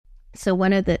So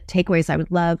one of the takeaways I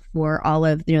would love for all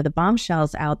of, the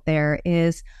bombshells out there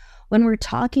is when we're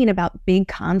talking about big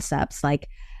concepts like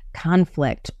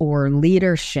conflict or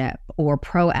leadership or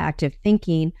proactive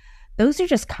thinking, those are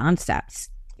just concepts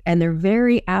and they're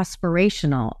very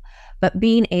aspirational. But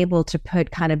being able to put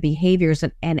kind of behaviors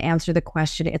and answer the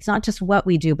question, it's not just what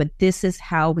we do, but this is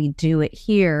how we do it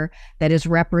here that is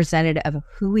representative of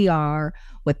who we are,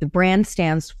 what the brand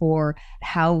stands for,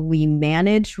 how we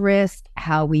manage risk,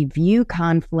 how we view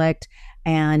conflict,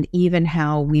 and even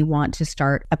how we want to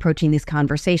start approaching these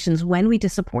conversations when we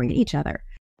disappoint each other.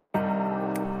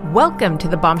 Welcome to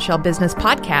the Bombshell Business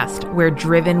Podcast, where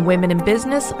driven women in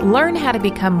business learn how to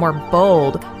become more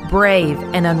bold, brave,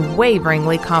 and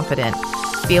unwaveringly confident.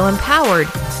 Feel empowered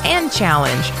and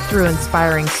challenged through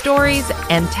inspiring stories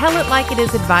and tell it like it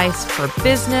is advice for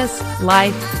business,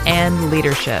 life, and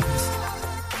leadership.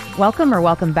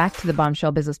 Welcome back to the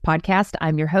Bombshell Business Podcast.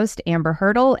 I'm your host, Amber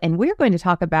Hurdle, and we're going to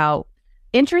talk about,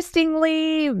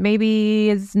 interestingly, maybe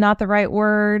is not the right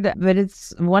word, but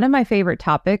it's one of my favorite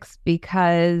topics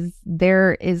because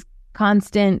there is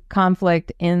constant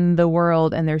conflict in the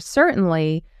world, and there's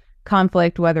certainly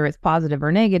conflict, whether it's positive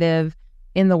or negative,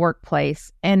 in the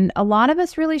workplace. And a lot of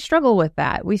us really struggle with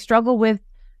that. We struggle with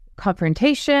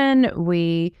confrontation.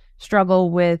 We struggle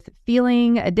with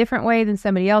feeling a different way than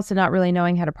somebody else and not really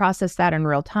knowing how to process that in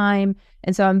real time.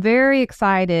 And so I'm very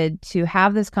excited to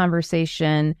have this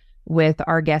conversation with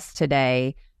our guest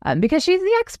today because she's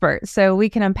the expert. So we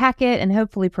can unpack it and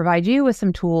hopefully provide you with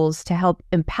some tools to help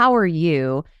empower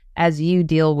you as you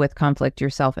deal with conflict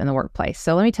yourself in the workplace.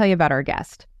 So let me tell you about our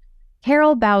guest.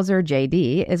 Carol Bowser,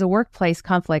 JD, is a workplace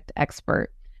conflict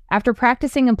expert. After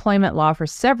practicing employment law for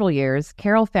several years,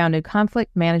 Carol founded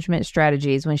Conflict Management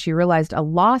Strategies when she realized a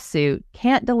lawsuit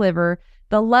can't deliver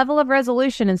the level of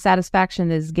resolution and satisfaction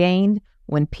that is gained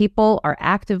when people are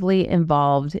actively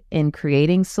involved in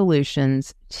creating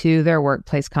solutions to their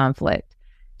workplace conflict.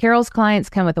 Carol's clients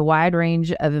come with a wide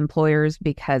range of employers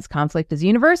because conflict is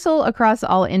universal across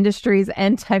all industries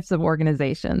and types of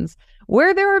organizations.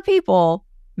 Where there are people,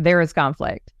 there is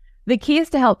conflict. The key is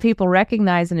to help people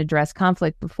recognize and address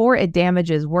conflict before it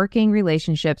damages working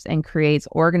relationships and creates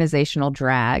organizational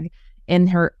drag. In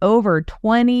her over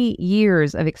 20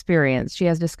 years of experience, she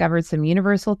has discovered some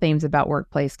universal themes about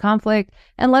workplace conflict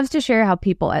and loves to share how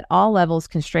people at all levels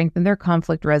can strengthen their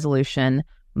conflict resolution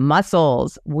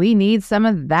muscles. We need some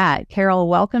of that. Carol,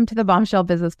 welcome to the Bombshell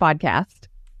Business Podcast.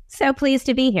 So pleased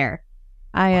to be here.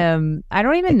 I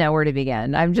don't even know where to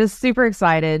begin. I'm just super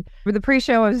excited. For the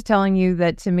pre-show, I was telling you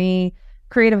that to me,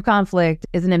 creative conflict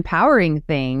is an empowering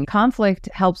thing. Conflict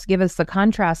helps give us the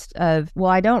contrast of, well,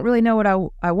 I don't really know what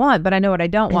I want, but I know what I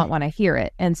don't want when I hear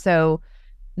it. And so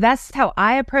that's how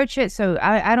I approach it. So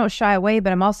I don't shy away,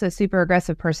 but I'm also a super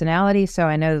aggressive personality. So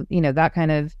I know, that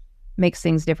kind of makes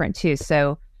things different too.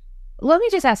 So let me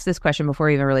just ask this question before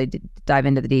we even really dive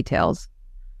into the details.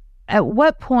 At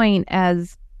what point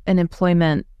as an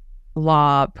employment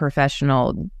law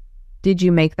professional did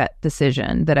you make that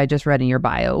decision that I just read in your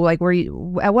bio? Like,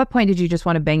 at what point did you just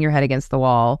want to bang your head against the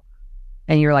wall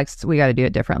and you're like, we got to do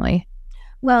it differently?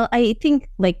 Well, I think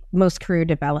like most career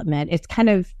development, it's kind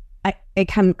of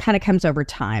comes over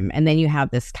time. And then you have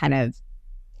this kind of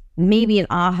maybe an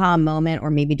aha moment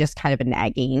or maybe just kind of a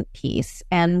nagging piece.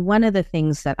 And one of the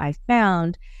things that I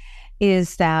found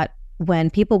is that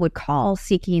when people would call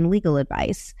seeking legal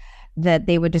advice, that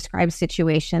they would describe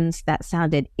situations that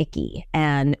sounded icky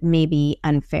and maybe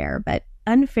unfair, but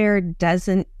unfair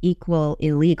doesn't equal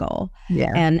illegal.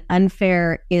 Yeah. And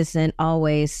unfair isn't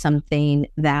always something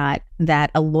that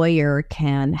a lawyer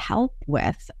can help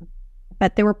with.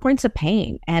 But there were points of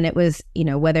pain, and it was,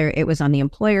 whether it was on the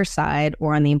employer side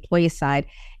or on the employee side,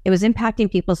 it was impacting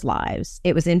people's lives.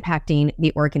 It was impacting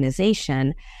the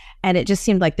organization. And it just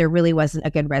seemed like there really wasn't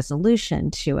a good resolution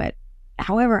to it.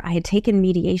 However, I had taken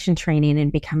mediation training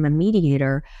and become a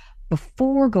mediator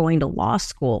before going to law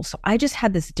school. So I just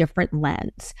had this different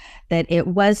lens, that it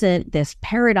wasn't this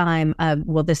paradigm of,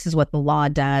 well, this is what the law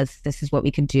does. This is what we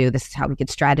could do. This is how we could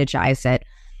strategize it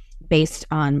based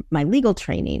on my legal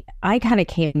training. I kind of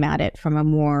came at it from a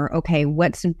more, okay,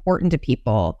 what's important to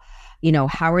people?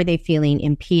 How are they feeling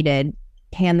impeded?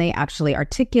 Can they actually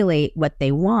articulate what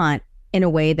they want in a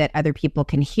way that other people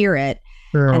can hear it?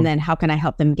 Sure. And then how can I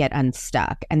help them get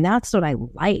unstuck? And that's what I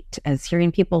liked, as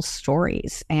hearing people's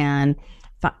stories and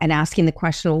asking the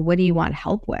question, well, what do you want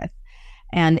help with?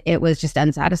 And it was just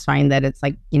unsatisfying that it's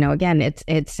like, again,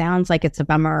 it sounds like it's a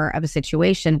bummer of a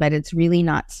situation, but it's really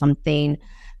not something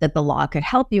that the law could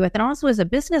help you with. And also as a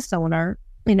business owner,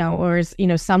 or as,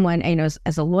 someone,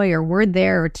 as a lawyer, we're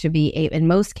there to be, in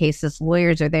most cases,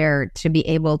 lawyers are there to be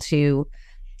able to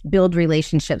build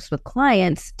relationships with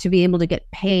clients to be able to get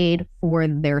paid for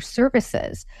their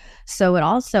services. So it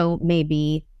also may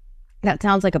be, that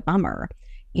sounds like a bummer.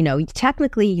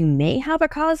 Technically you may have a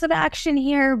cause of action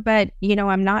here, but,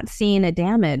 I'm not seeing a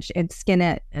damage. It's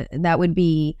that would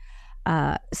be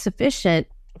sufficient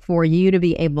for you to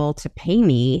be able to pay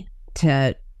me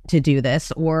to do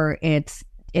this, or it's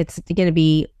going to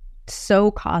be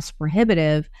so cost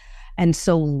prohibitive and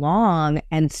so long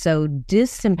and so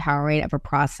disempowering of a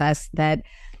process that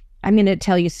I'm going to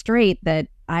tell you straight that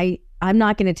I'm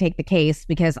not going to take the case,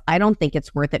 because I don't think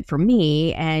it's worth it for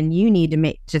me, and you need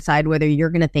to decide whether you're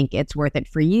going to think it's worth it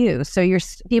for you. So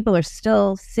people are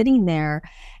still sitting there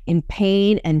in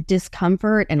pain and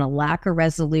discomfort and a lack of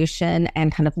resolution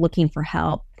and kind of looking for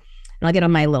help. And I'll get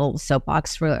on my little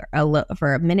soapbox for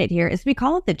a minute here, is we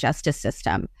call it the justice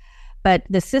system. But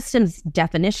the system's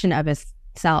definition of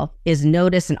itself is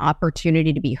notice and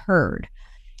opportunity to be heard.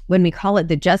 When we call it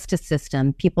the justice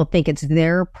system, people think it's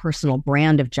their personal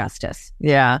brand of justice.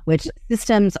 Yeah. Which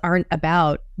systems aren't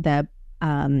about the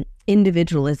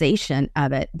individualization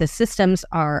of it. The systems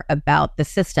are about the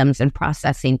systems and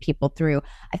processing people through.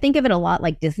 I think of it a lot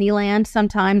like Disneyland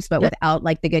sometimes, but without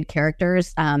like the good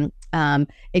characters.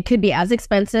 It could be as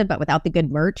expensive, but without the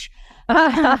good merch.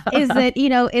 Is that,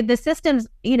 the systems,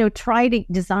 try to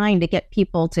design to get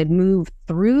people to move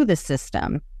through the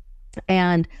system,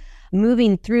 and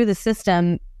moving through the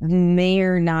system may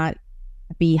or not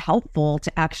be helpful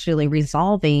to actually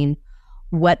resolving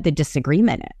what the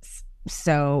disagreement is.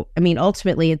 So,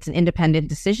 ultimately, it's an independent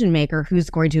decision maker who's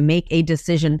going to make a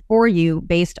decision for you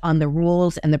based on the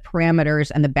rules and the parameters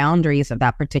and the boundaries of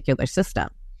that particular system.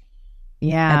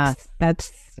 Yeah.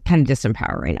 That's kind of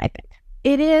disempowering, I think.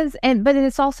 It is, but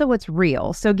it's also what's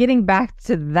real. So getting back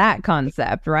to that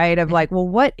concept, right, of like, well,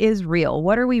 what is real?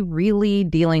 What are we really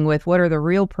dealing with? What are the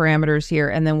real parameters here?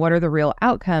 And then what are the real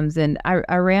outcomes? And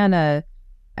I ran a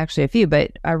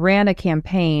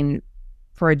campaign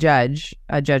for a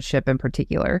judgeship in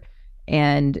particular.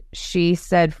 And she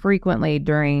said frequently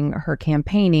during her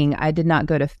campaigning, I did not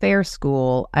go to fair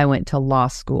school. I went to law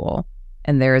school,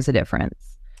 and there is a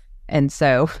difference. And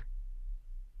so,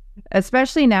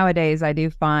 especially nowadays, I do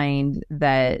find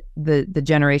that the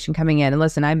generation coming in, and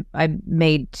listen, I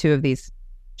made two of these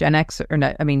Gen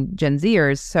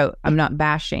Zers, so I'm not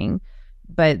bashing,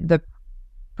 but the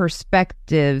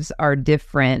perspectives are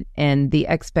different and the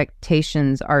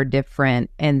expectations are different.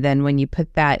 And then when you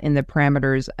put that in the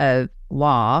parameters of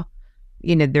law,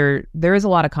 there is a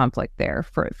lot of conflict there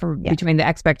between the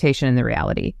expectation and the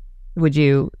reality.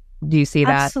 Do you see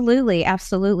that? Absolutely.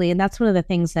 And that's one of the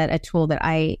things a tool that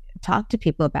I talk to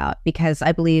people about, because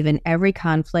I believe in every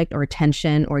conflict or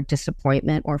tension or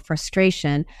disappointment or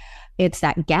frustration, it's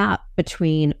that gap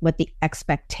between what the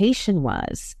expectation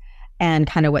was and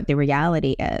kind of what the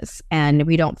reality is. And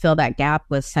we don't fill that gap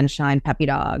with sunshine, puppy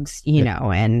dogs,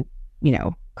 and,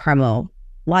 caramel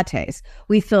lattes.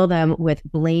 We fill them with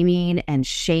blaming and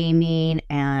shaming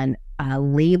and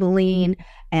labeling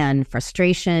and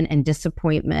frustration and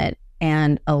disappointment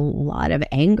and a lot of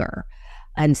anger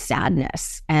and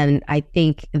sadness. And I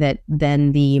think that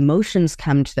then the emotions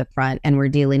come to the front, and we're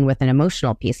dealing with an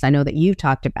emotional piece. I know that you've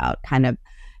talked about kind of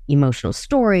emotional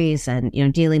stories and,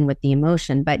 dealing with the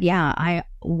emotion. But yeah,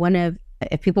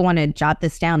 if people want to jot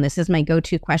this down, this is my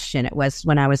go-to question. It was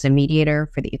when I was a mediator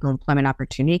for the Equal Employment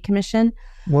Opportunity Commission.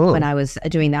 Whoa. When I was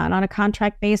doing that on a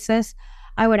contract basis,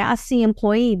 I would ask the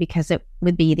employee, because it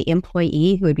would be the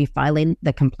employee who would be filing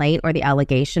the complaint or the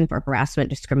allegation for harassment,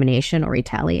 discrimination, or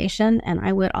retaliation. And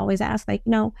I would always ask,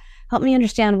 help me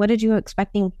understand, what did you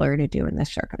expect the employer to do in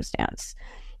this circumstance?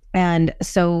 And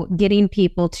so getting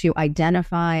people to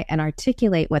identify and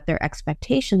articulate what their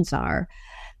expectations are,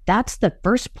 that's the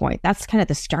first point. That's kind of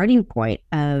the starting point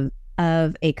of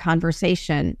a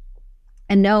conversation.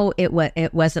 And no, it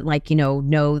wasn't like,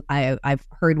 no, I've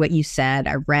heard what you said,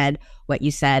 I read what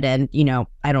you said, and,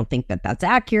 I don't think that that's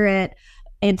accurate.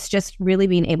 It's just really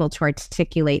being able to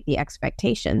articulate the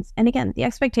expectations. And again, the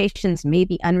expectations may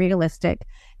be unrealistic.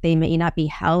 They may not be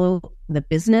how the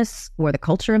business or the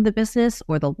culture of the business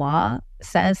or the law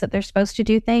says that they're supposed to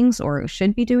do things or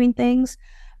should be doing things.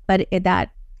 But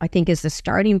that, I think, is the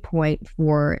starting point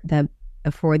for the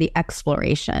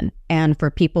exploration and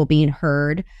for people being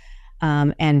heard,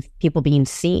 and people being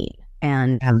seen.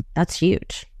 And that's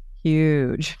huge.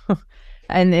 Huge.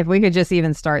 And if we could just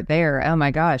even start there, oh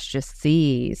my gosh, just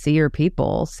see your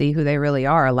people, see who they really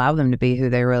are, allow them to be who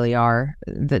they really are.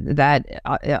 That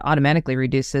automatically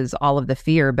reduces all of the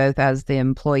fear, both as the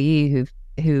employee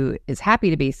who is happy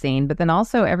to be seen, but then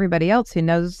also everybody else who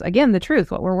knows, again, the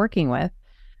truth, what we're working with.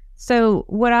 So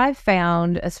what I've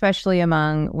found, especially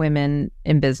among women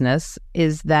in business,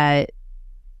 is that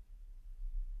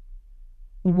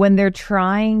when they're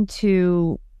trying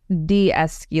to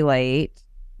de-escalate,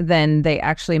 then they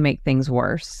actually make things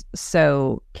worse.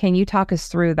 So can you talk us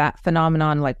through that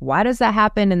phenomenon? Like, why does that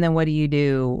happen? And then what do you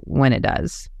do when it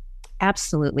does?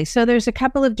 Absolutely. So there's a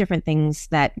couple of different things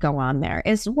that go on there.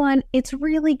 Is one, it's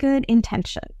really good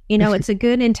intention. It's a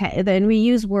good intent. Then we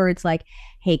use words like,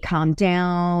 hey, calm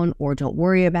down, or don't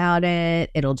worry about it.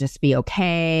 It'll just be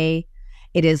okay.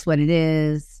 It is what it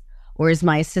is. Or as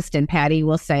my assistant, Patty,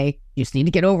 will say, you just need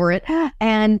to get over it.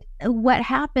 And what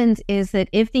happens is that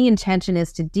if the intention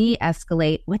is to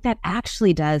de-escalate, what that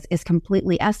actually does is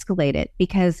completely escalate it,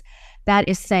 because that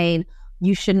is saying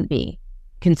you shouldn't be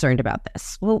concerned about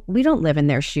this. Well, we don't live in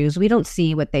their shoes. We don't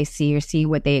see what they see or see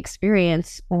what they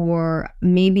experience. Or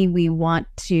maybe we want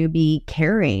to be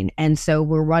caring, and so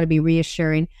we want to be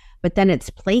reassuring, but then it's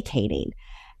placating.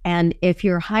 And if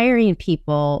you're hiring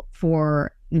people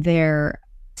for their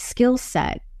skill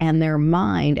set and their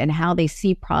mind and how they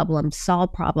see problems,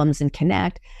 solve problems, and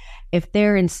connect, if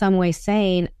they're in some way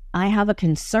saying, I have a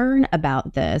concern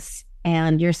about this,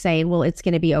 and you're saying, well, it's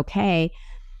going to be okay,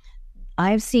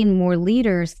 I've seen more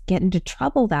leaders get into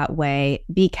trouble that way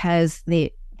because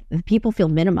the people feel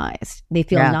minimized. They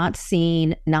feel not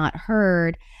seen, not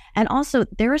heard. And also,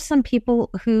 there are some people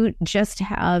who just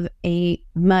have a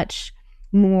much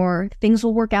more, things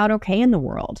will work out okay in the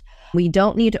world. We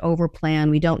don't need to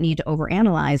overplan. We don't need to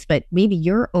overanalyze, but maybe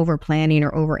your overplanning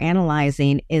or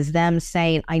overanalyzing is them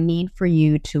saying, I need for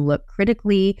you to look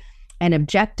critically and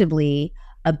objectively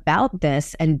about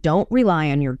this and don't rely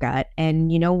on your gut.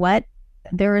 And you know what?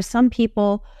 There are some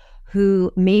people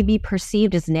who may be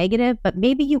perceived as negative, but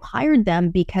maybe you hired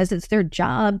them because it's their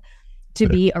job to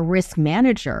be a risk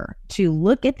manager, to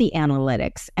look at the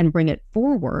analytics and bring it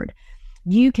forward.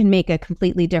 You can make a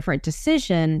completely different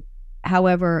decision.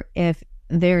 However, if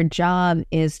their job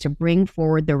is to bring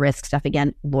forward the risk stuff,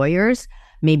 again, lawyers,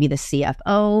 maybe the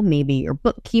CFO, maybe your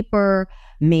bookkeeper,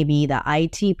 maybe the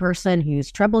IT person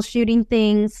who's troubleshooting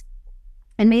things,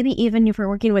 and maybe even if you're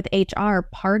working with HR,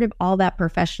 part of all that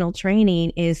professional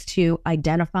training is to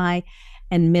identify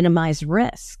and minimize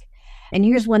risk. And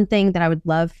here's one thing that I would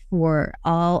love for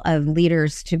all of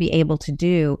leaders to be able to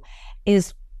do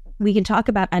is we can talk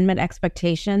about unmet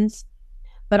expectations,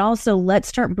 but also let's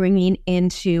start bringing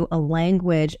into a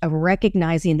language of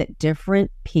recognizing that different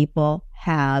people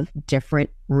have different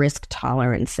risk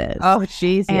tolerances. Oh,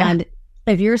 geez. And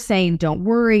if you're saying, don't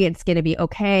worry, it's going to be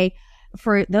okay,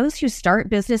 for those who start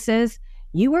businesses,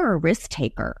 you are a risk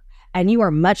taker and you are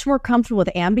much more comfortable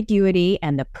with ambiguity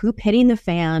and the poop hitting the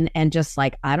fan and just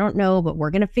like, I don't know, but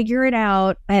we're going to figure it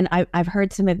out. And I've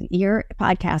heard some of your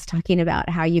podcasts talking about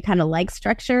how you kind of like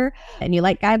structure and you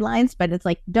like guidelines, but it's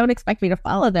like, don't expect me to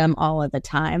follow them all of the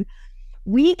time.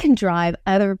 We can drive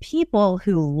other people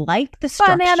who like the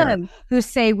structure, who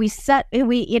say we set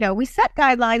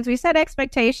guidelines, we set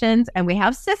expectations, and we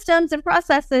have systems and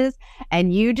processes,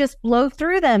 and you just blow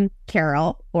through them,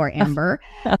 Carol or Amber.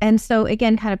 And so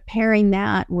again, kind of pairing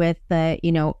that with the,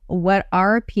 what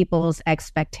are people's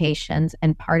expectations,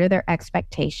 and part of their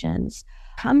expectations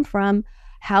come from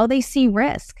how they see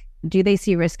risk. Do they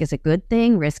see risk as a good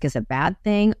thing? Risk as a bad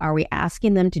thing? Are we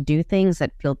asking them to do things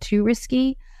that feel too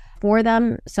risky for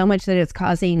them, so much that it's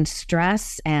causing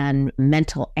stress and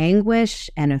mental anguish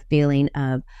and a feeling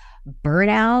of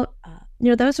burnout?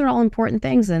 Those are all important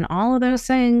things, and all of those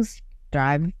things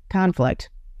drive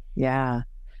conflict. Yeah,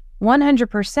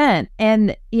 100%.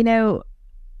 And,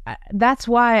 that's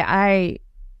why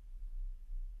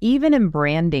even in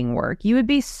branding work, you would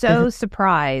be so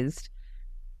surprised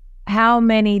how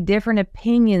many different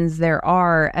opinions there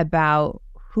are about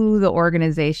who the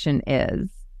organization is.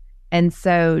 And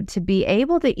so to be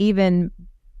able to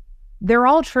they're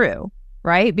all true,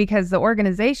 right? Because the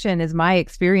organization is my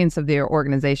experience of the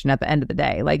organization at the end of the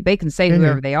day. Like, they can say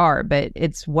whoever they are, but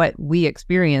it's what we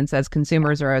experience as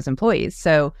consumers or as employees.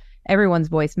 So everyone's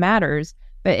voice matters.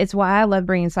 But it's why I love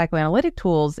bringing psychoanalytic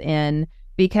tools in,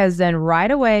 because then right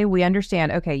away we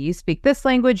understand, okay, you speak this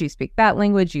language, you speak that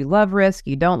language, you love risk,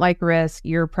 you don't like risk,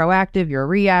 you're proactive, you're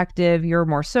reactive, you're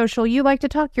more social, you like to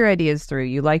talk your ideas through,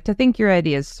 you like to think your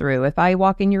ideas through. If I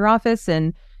walk in your office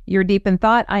and you're deep in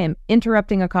thought, I am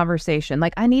interrupting a conversation.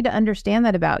 Like, I need to understand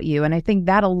that about you. And I think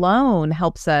that alone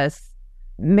helps us.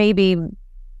 Maybe,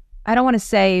 I don't want to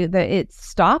say that it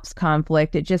stops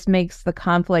conflict, it just makes the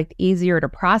conflict easier to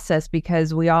process,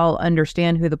 because we all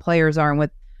understand who the players are and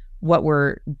what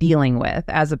we're dealing with,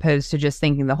 as opposed to just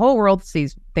thinking the whole world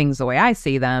sees things the way I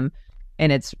see them.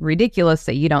 And it's ridiculous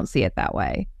that you don't see it that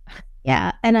way.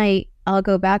 Yeah. And I I'll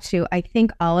go back to, I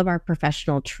think all of our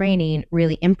professional training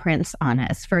really imprints on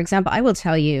us. For example, I will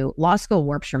tell you, law school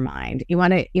warps your mind. You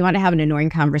want to have an annoying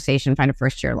conversation, find a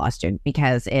first year law student,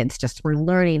 because it's just, we're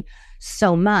learning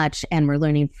so much, and we're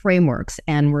learning frameworks,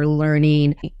 and we're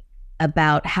learning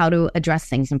about how to address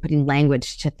things and putting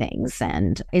language to things.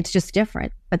 And it's just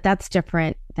different. But that's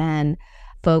different than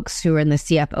folks who are in the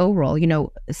CFO role.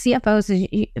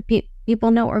 CFOs,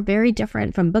 people know, are very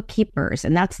different from bookkeepers.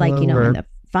 And that's like, in the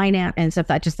finance and stuff,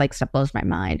 that just like stuff blows my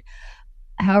mind.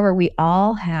 However, we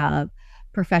all have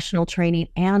professional training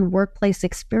and workplace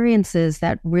experiences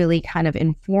that really kind of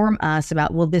inform us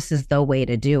about, well, this is the way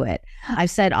to do it. I've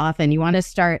said often, you want to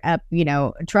start up,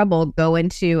 trouble, go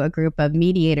into a group of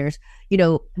mediators,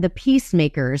 the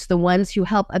peacemakers, the ones who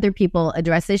help other people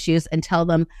address issues, and tell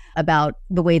them about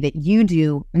the way that you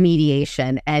do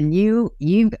mediation. And you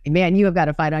have got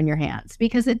a fight on your hands,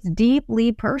 because it's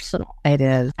deeply personal. It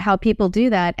is. How people do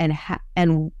that,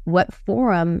 and what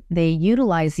forum they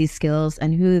utilize these skills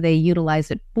and who they utilize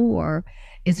it for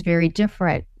is very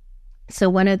different. So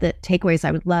one of the takeaways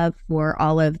I would love for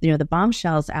all of the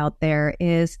bombshells out there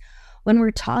is, when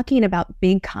we're talking about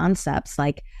big concepts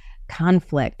like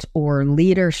conflict or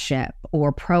leadership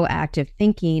or proactive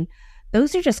thinking,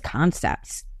 those are just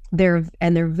concepts. They're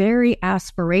very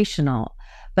aspirational.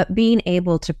 But being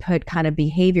able to put kind of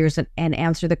behaviors and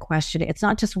answer the question, it's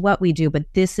not just what we do,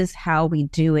 but this is how we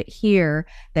do it here,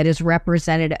 that is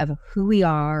representative of who we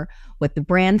are, what the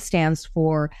brand stands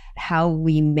for, how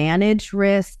we manage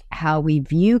risk, how we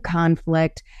view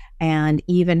conflict, and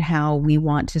even how we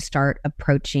want to start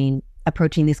approaching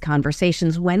these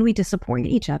conversations when we disappoint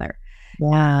each other.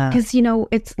 Yeah. Because,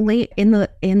 it's late in the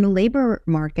labor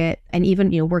market, and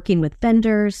even, working with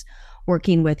vendors,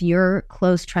 working with your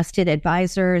close trusted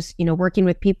advisors, working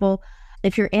with people.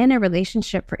 If you're in a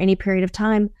relationship for any period of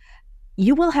time,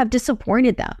 you will have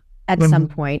disappointed them at some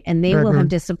point, and they will have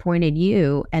disappointed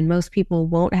you. And most people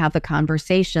won't have the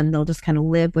conversation. They'll just kind of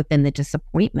live within the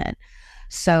disappointment.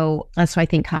 So that's why I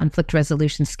think conflict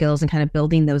resolution skills and kind of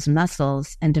building those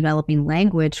muscles and developing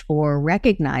language for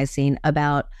recognizing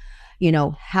about,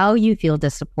 how you feel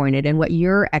disappointed and what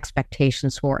your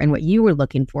expectations were and what you were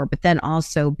looking for, but then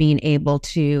also being able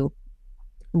to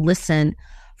listen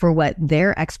for what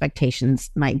their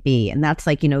expectations might be. And that's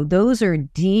like, those are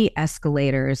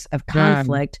de-escalators of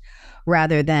conflict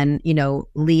rather than,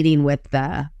 leading with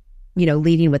the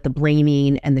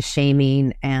blaming and the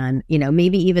shaming, and,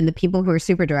 maybe even the people who are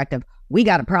super directive. We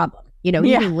got a problem,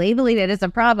 even labeling it as a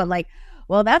problem. Like,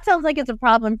 well, that sounds like it's a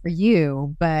problem for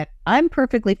you, but I'm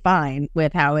perfectly fine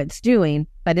with how it's doing.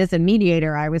 But as a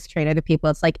mediator, I was trained to people.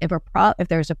 It's like, if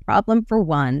there's a problem for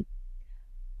one,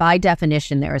 by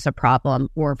definition, there is a problem.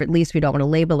 Or if at least we don't want to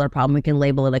label it a problem, we can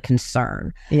label it a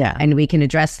concern. Yeah. And we can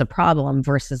address the problem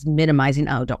versus minimizing,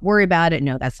 oh, don't worry about it.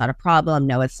 No, that's not a problem.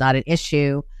 No, it's not an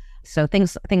issue. So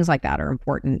things like that are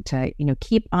important to,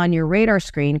 keep on your radar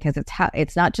screen, because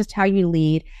it's not just how you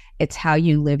lead, it's how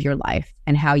you live your life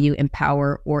and how you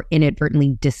empower or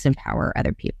inadvertently disempower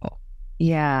other people.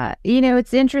 Yeah.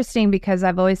 It's interesting, because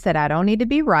I've always said I don't need to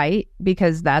be right,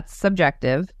 because that's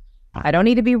subjective. I don't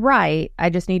need to be right. I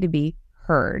just need to be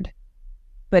heard.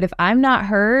 But if I'm not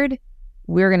heard,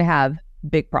 we're going to have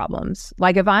big problems.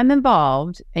 Like, if I'm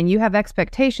involved and you have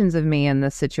expectations of me in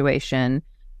this situation,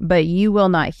 but you will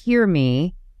not hear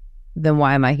me, then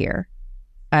why am I here?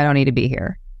 I don't need to be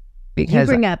here. Because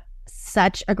you bring up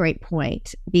such a great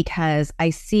point, because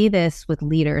I see this with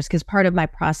leaders, because part of my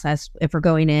process, if we're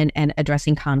going in and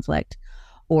addressing conflict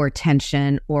or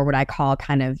tension or what I call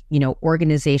kind of,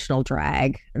 organizational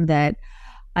drag, that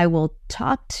I will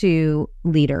talk to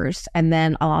leaders, and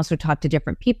then I'll also talk to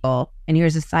different people. And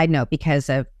here's a side note: because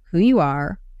of who you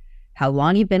are, how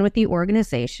long you've been with the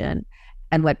organization,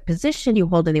 and what position you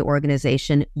hold in the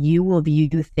organization, you will view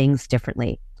things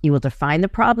differently. You will define the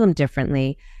problem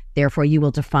differently. Therefore, you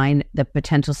will define the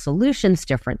potential solutions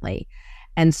differently.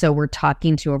 And so we're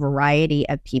talking to a variety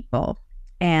of people.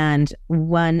 And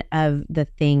one of the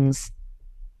things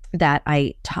that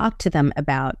I talk to them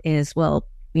about is, well,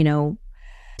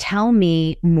 tell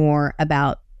me more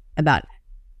about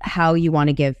how you want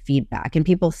to give feedback. And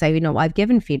people say, I've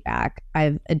given feedback.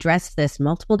 I've addressed this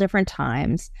multiple different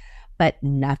times, but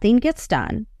nothing gets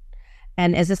done.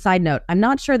 And as a side note, I'm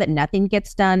not sure that nothing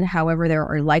gets done. However, there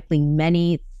are likely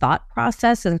many thought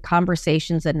processes and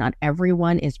conversations that not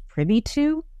everyone is privy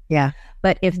to. Yeah.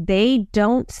 But if they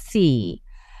don't see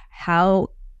how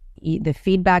the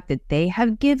feedback that they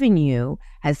have given you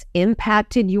has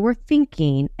impacted your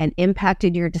thinking and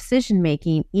impacted your decision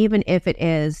making, even if it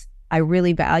is, I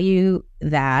really value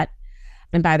that,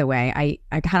 And by the way,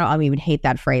 I kind of don't even hate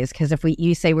that phrase, because if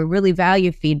you say we really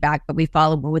value feedback, but we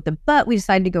follow with the but we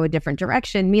decided to go a different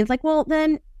direction, means like, well,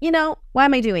 then, why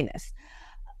am I doing this?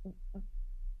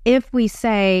 If we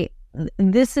say,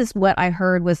 this is what I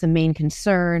heard was the main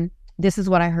concern, this is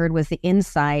what I heard was the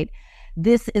insight,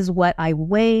 this is what I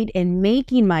weighed in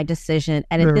making my decision,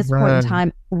 and at this point in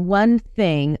time, one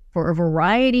thing for a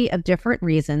variety of different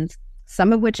reasons,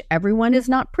 some of which everyone is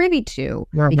not privy to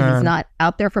because it's not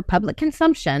out there for public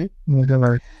consumption.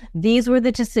 These were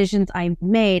the decisions I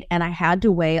made, and I had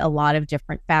to weigh a lot of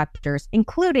different factors,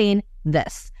 including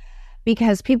this.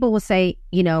 Because people will say,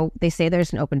 they say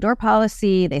there's an open door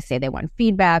policy, they say they want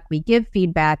feedback, we give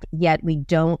feedback, yet we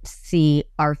don't see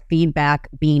our feedback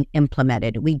being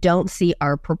implemented. We don't see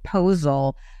our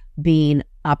proposal being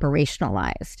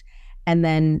operationalized. And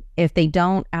then if they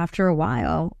don't after a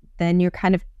while, then you're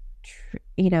kind of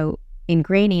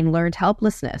ingraining learned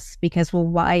helplessness, because, well,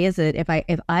 why is it if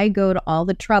I go to all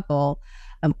the trouble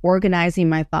of organizing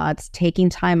my thoughts, taking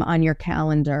time on your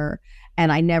calendar,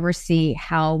 and I never see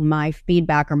how my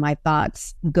feedback or my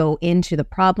thoughts go into the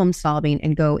problem solving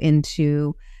and go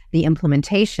into the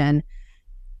implementation,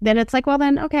 then it's like, well,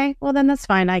 then that's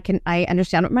fine. I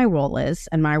understand what my role is,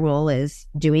 and my role is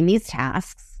doing these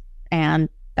tasks, and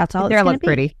that's all. They look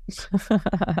pretty.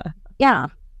 Yeah.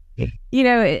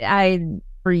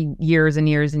 For years and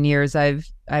years and years,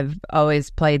 I've always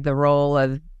played the role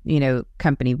of,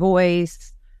 company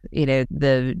voice,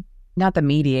 not the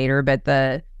mediator, but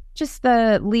the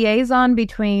liaison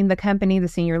between the company, the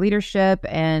senior leadership,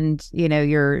 and,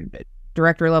 your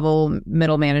director level,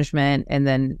 middle management, and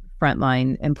then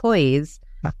frontline employees.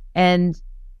 And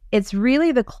it's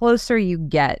really the closer you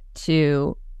get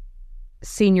to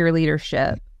senior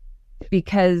leadership,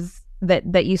 because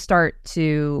that you start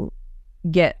to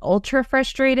get ultra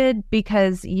frustrated,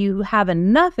 because you have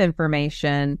enough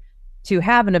information to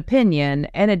have an opinion,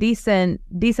 and a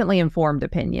decently informed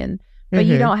opinion, but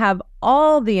you don't have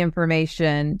all the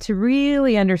information to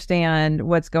really understand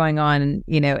what's going on,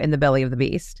 in the belly of the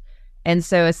beast. And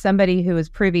so as somebody who is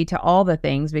privy to all the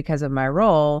things because of my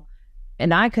role,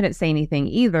 and I couldn't say anything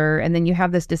either, and then you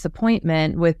have this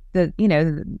disappointment with the,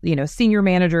 senior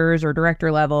managers or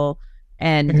director level,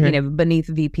 and, beneath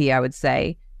VP, I would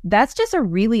say, that's just a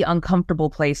really uncomfortable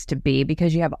place to be,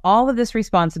 because you have all of this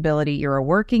responsibility. You're a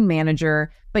working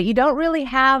manager, but you don't really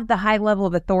have the high level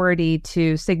of authority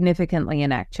to significantly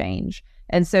enact change.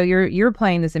 And so you're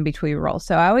playing this in between role.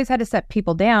 So I always had to set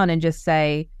people down and just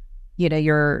say,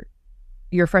 your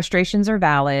frustrations are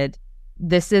valid.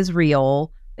 This is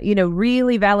real.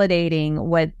 Really validating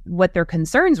what their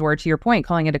concerns were, to your point,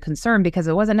 calling it a concern, because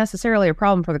it wasn't necessarily a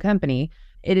problem for the company.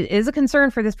 It is a concern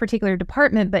for this particular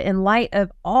department, but in light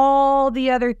of all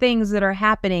the other things that are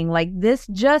happening, like, this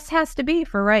just has to be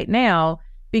for right now,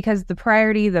 because the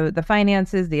priority, the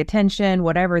finances, the attention,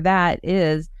 whatever that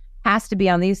is, has to be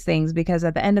on these things, because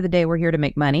at the end of the day, we're here to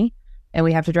make money, and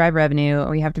we have to drive revenue, or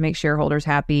we have to make shareholders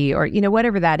happy, or,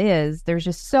 whatever that is. There's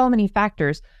just so many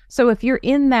factors. So if you're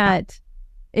in that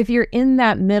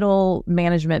middle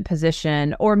management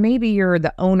position, or maybe you're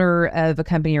the owner of a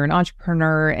company or an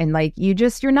entrepreneur, and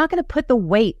you're not going to put the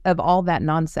weight of all that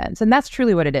nonsense. And that's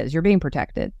truly what it is. You're being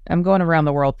protected. I'm going around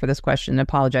the world for this question. I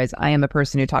apologize. I am a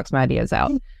person who talks my ideas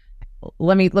out.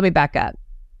 Let me back up.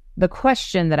 The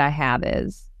question that I have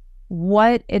is,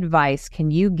 what advice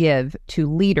can you give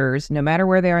to leaders, no matter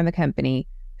where they are in the company,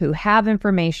 who have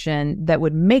information that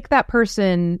would make that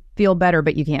person feel better,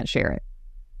 but you can't share it?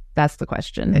 That's the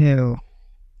question. Ew,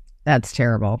 that's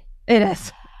terrible. It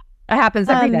is. It happens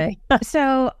every day.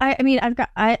 So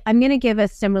I'm going to give a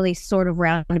similarly sort of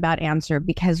roundabout answer,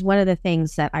 because one of the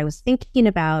things that I was thinking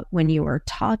about when you were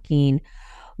talking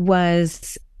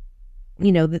was,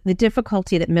 the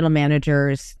difficulty that middle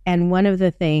managers, and one of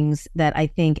the things that I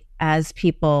think as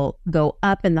people go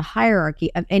up in the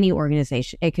hierarchy of any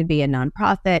organization, it could be a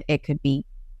nonprofit, it could be,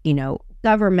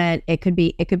 government, it could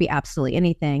be absolutely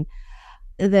anything,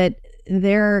 that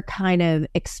they're kind of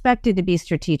expected to be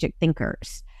strategic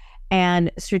thinkers.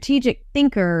 And strategic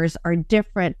thinkers are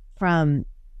different from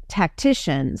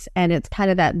tacticians. And it's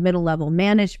kind of that middle level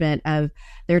management of,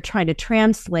 they're trying to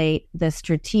translate the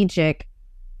strategic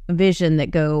vision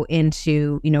that go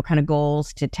into, kind of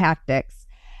goals to tactics.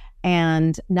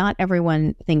 And not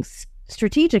everyone thinks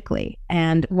strategically.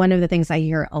 And one of the things I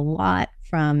hear a lot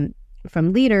from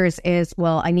leaders is,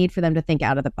 well, I need for them to think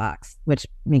out of the box, which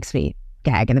makes me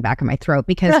gag in the back of my throat,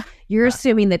 because you're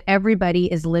assuming that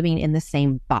everybody is living in the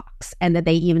same box, and that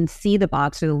they even see the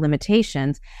box or the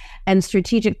limitations. And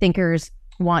strategic thinkers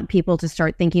want people to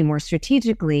start thinking more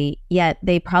strategically, yet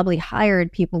they probably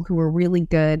hired people who were really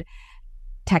good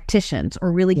tacticians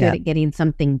or really good at getting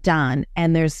something done.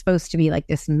 And there's supposed to be like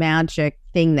this magic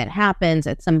thing that happens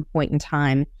at some point in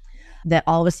time that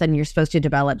all of a sudden you're supposed to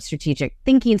develop strategic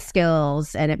thinking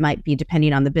skills. And it might be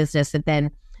depending on the business that then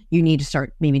you need to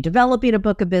start maybe developing a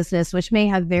book of business, which may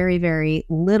have very, very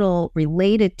little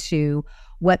related to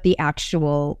what the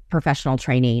actual professional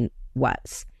training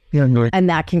was. And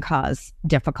that can cause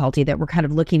difficulty that we're kind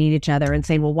of looking at each other and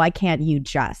saying, well, why can't you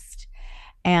just?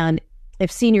 And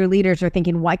if senior leaders are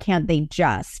thinking, why can't they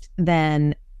just?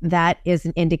 Then that is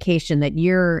an indication that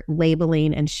you're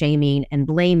labeling and shaming and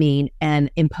blaming and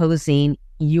imposing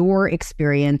your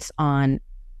experience on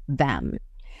them.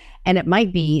 And it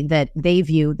might be that they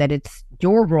view that it's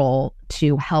your role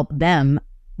to help them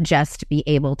just be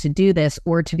able to do this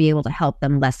or to be able to help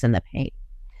them lessen the pain.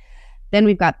 Then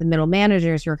we've got the middle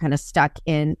managers who are kind of stuck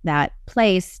in that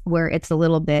place where it's a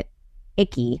little bit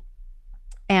icky.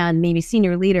 And maybe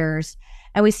senior leaders,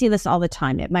 and we see this all the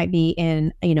time. It might be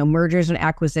in, mergers and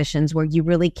acquisitions where you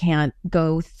really can't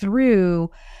go through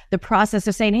the process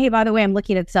of saying, hey, by the way, I'm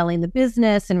looking at selling the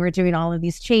business and we're doing all of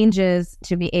these changes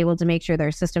to be able to make sure there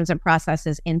are systems and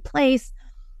processes in place.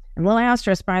 And a little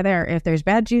asterisk by there, if there's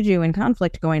bad juju and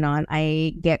conflict going on,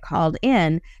 I get called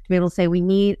in to be able to say we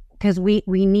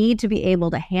need to be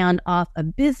able to hand off a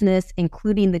business,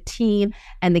 including the team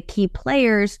and the key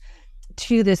players,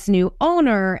 to this new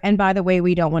owner. And by the way,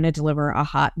 we don't want to deliver a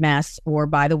hot mess. Or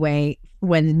by the way,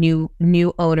 when new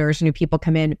owners, new people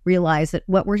come in, realize that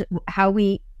how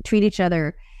we treat each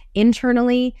other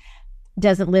internally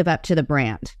doesn't live up to the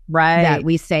brand, right? That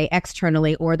we say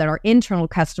externally, or that our internal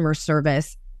customer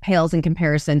service pales in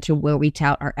comparison to where we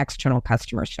tout our external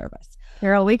customer service.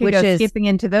 Carol, we could go skipping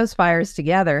into those fires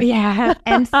together. Yeah.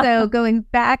 And so going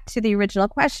back to the original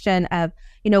question of,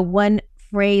 one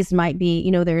phrase might be,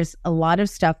 there's a lot of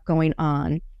stuff going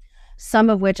on, some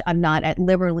of which I'm not at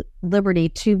liberty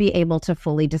to be able to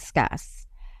fully discuss.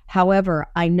 However,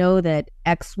 I know that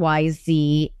X, Y,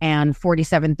 Z, and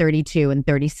 47, 32, and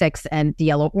 36, and the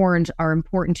yellow orange are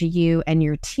important to you and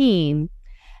your team,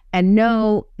 and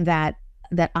know that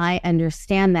I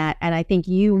understand that. And I think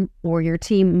you or your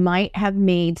team might have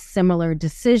made similar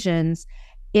decisions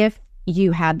if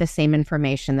you had the same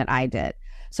information that I did.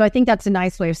 So I think that's a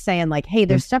nice way of saying, like, hey,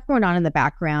 there's stuff going on in the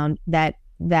background that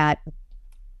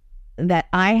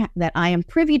I am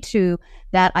privy to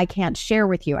that I can't share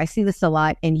with you. I see this a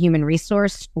lot in human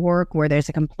resource work where there's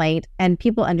a complaint and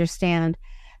people understand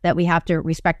that we have to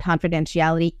respect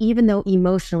confidentiality, even though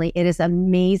emotionally it is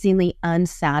amazingly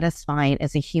unsatisfying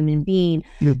as a human being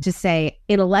to say,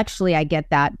 intellectually I get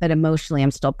that, but emotionally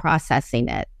I'm still processing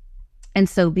it. And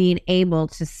so being able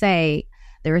to say,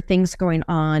 there are things going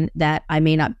on that I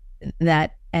may not,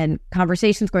 and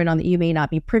conversations going on that you may not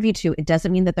be privy to. It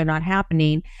doesn't mean that they're not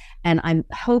happening. And I'm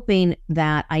hoping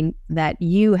that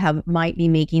you might be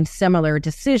making similar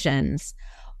decisions,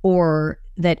 or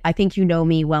that I think you know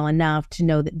me well enough to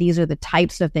know that these are the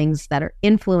types of things that are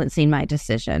influencing my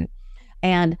decision.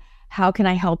 And how can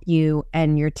I help you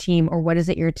and your team, or what is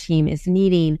it your team is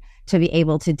needing to be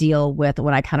able to deal with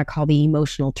what I kind of call the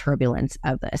emotional turbulence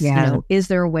of this? Yeah. Is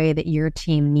there a way that your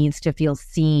team needs to feel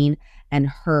seen and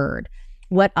heard?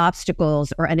 What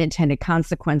obstacles or unintended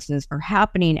consequences are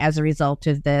happening as a result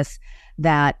of this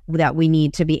that we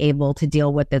need to be able to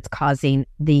deal with, that's causing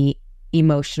the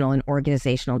emotional and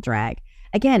organizational drag?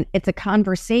 Again, it's a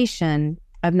conversation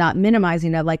of not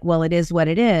minimizing, of like, well, it is what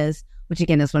it is, which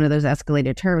again is one of those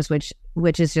escalated terms,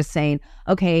 which is just saying,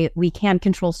 okay, we can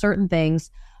control certain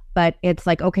things, but it's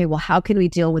like, okay, well, how can we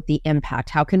deal with the impact?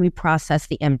 How can we process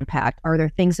the impact? Are there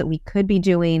things that we could be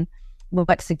doing?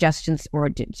 What suggestions or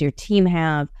does your team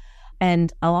have?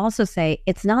 And I'll also say,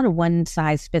 it's not a one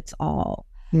size fits all.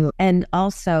 Yeah. And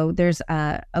also there's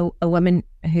a woman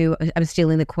who I'm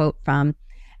stealing the quote from,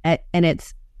 and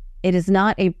it is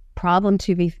not a problem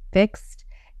to be fixed.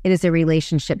 It is a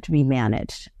relationship to be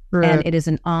managed. Right. And it is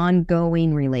an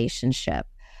ongoing relationship.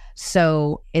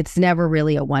 So it's never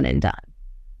really a one and done.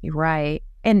 Right.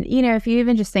 And, if you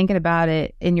even just thinking about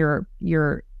it in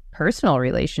your personal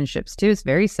relationships too, it's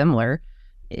very similar.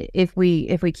 If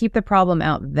we keep the problem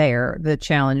out there, the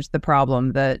challenge, the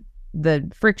problem,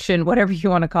 the friction, whatever you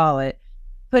want to call it,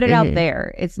 put it out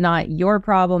there. It's not your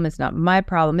problem. It's not my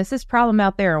problem. It's this problem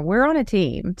out there. And we're on a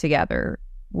team together.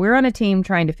 We're on a team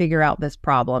trying to figure out this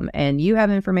problem, and you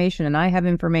have information and I have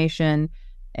information,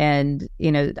 and,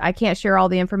 I can't share all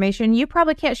the information. You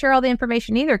probably can't share all the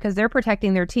information either, because they're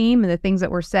protecting their team and the things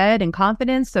that were said in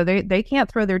confidence. So they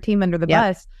can't throw their team under the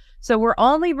bus. So we're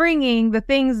only bringing the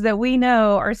things that we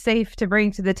know are safe to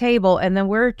bring to the table. And then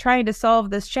we're trying to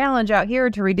solve this challenge out here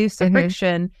to reduce the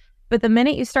friction. But the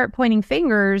minute you start pointing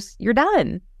fingers, you're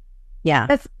done.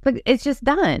 Yeah. It's just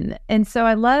done. And so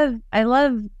I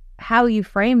love how you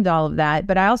framed all of that,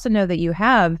 but I also know that you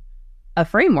have a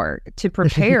framework to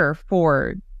prepare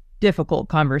for difficult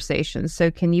conversations. So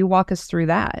can you walk us through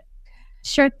that?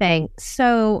 Sure thing.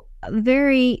 So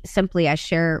very simply, I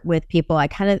share with people, I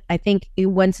think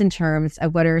once in terms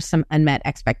of what are some unmet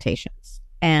expectations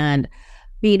and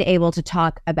being able to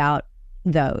talk about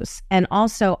those. And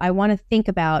also I want to think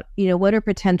about, what are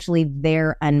potentially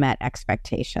their unmet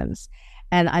expectations.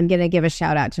 And I'm going to give a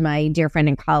shout out to my dear friend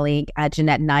and colleague,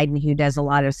 Jeanette Neiden, who does a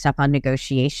lot of stuff on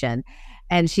negotiation.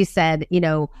 And she said,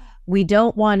 we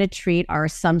don't want to treat our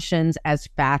assumptions as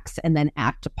facts and then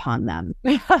act upon them.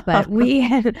 But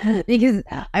because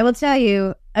I will tell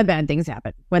you, bad things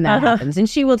happen when that happens. And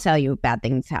she will tell you bad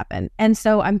things happen. And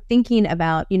so I'm thinking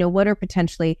about, what are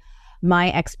potentially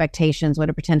my expectations? What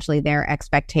are potentially their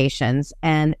expectations?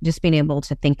 And just being able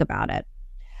to think about it.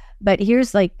 But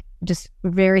here's just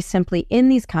very simply in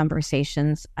these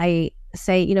conversations, I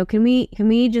say, can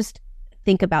we just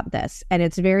think about this? And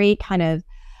it's very kind of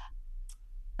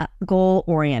goal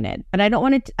oriented, but I don't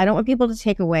want people to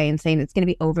take away and saying it's going to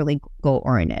be overly goal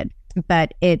oriented,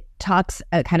 but it talks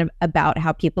kind of about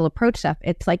how people approach stuff.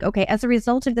 It's like, okay, as a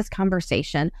result of this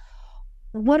conversation,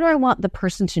 what do I want the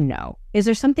person to know? Is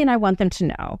there something I want them to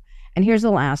know? And here's a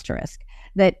little asterisk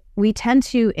that we tend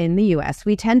to, in the US,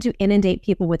 we tend to inundate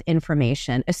people with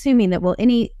information, assuming that, well,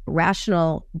 any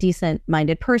rational,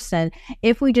 decent-minded person,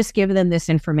 if we just give them this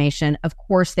information, of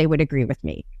course they would agree with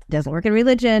me. It doesn't work in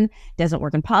religion, doesn't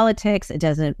work in politics, it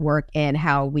doesn't work in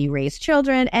how we raise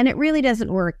children, and it really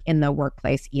doesn't work in the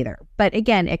workplace either. But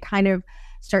again, it kind of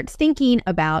starts thinking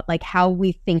about how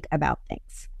we think about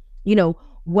things.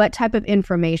 What type of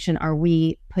information are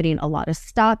we putting a lot of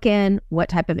stock in? What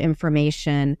type of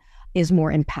information is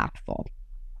more impactful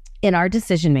in our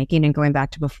decision making, and going back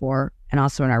to before, and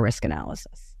also in our risk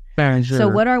analysis. Sure. So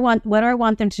what do I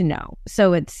want them to know?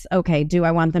 So it's okay, do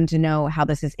I want them to know how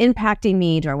this is impacting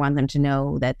me? Do I want them to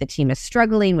know that the team is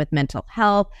struggling with mental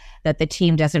health, that the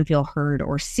team doesn't feel heard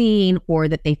or seen, or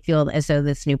that they feel as though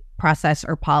this new process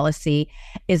or policy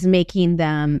is making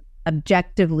them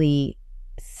objectively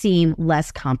seem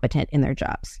less competent in their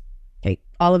jobs? Okay,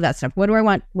 all of that stuff. What do I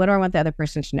want the other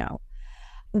person to know?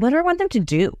 What do I want them to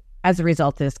do as a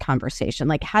result of this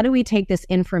conversation? How do we take this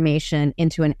information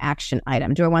into an action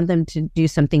item? Do I want them to do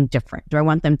something different? Do I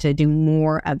want them to do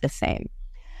more of the same?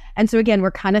 And so again,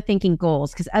 we're kind of thinking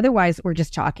goals, because otherwise we're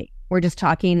just talking. We're just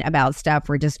talking about stuff,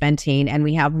 we're just venting, and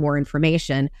we have more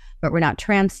information, but we're not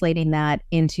translating that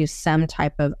into some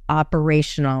type of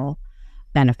operational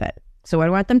benefit. So what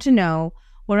do I want them to know?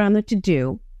 What do I want them to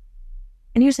do?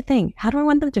 And here's the thing, how do I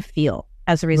want them to feel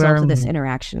as a result of this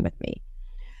interaction with me?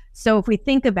 So if we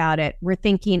think about it, we're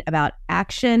thinking about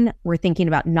action, we're thinking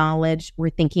about knowledge, we're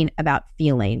thinking about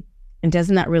feeling. And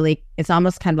doesn't that really, it's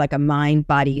almost kind of like a mind,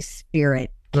 body,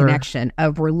 spirit connection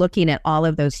of we're looking at all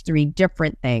of those three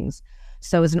different things.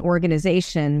 So as an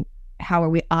organization, how are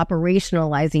we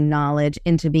operationalizing knowledge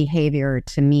into behavior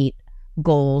to meet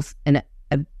goals and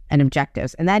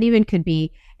objectives? And that even could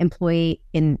be employee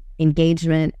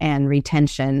engagement and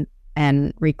retention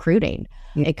and recruiting.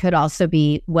 It could also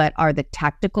be, what are the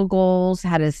tactical goals?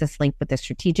 How does this link with the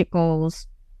strategic goals?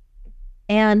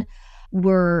 And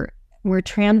we're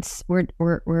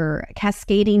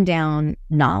cascading down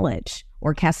knowledge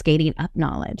or cascading up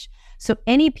knowledge. So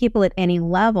any people at any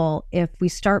level, if we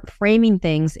start framing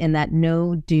things in that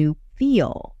know, do,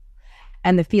 feel,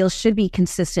 and the feel should be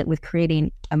consistent with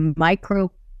creating a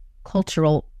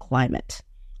micro-cultural climate.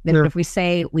 That if we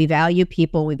say we value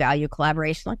people, we value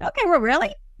collaboration, okay, well,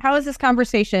 really? How is this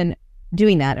conversation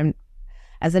doing that? And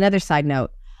as another side note,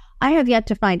 I have yet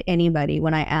to find anybody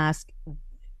when I ask,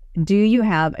 do you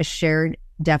have a shared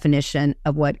definition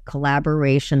of what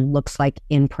collaboration looks like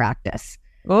in practice?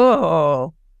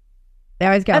 Oh, they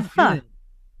always go, I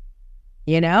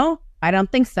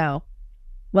don't think so.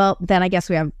 Well, then I guess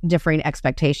we have differing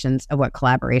expectations of what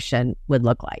collaboration would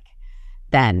look like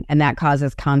then, and that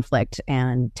causes conflict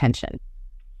and tension.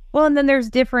 Well, and then there's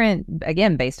different,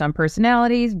 again, based on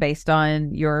personalities, based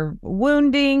on your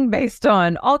wounding, based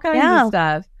on all kinds of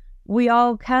stuff. We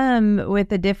all come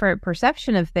with a different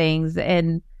perception of things.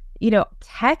 And,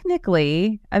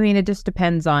 technically, it just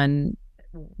depends on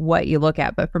what you look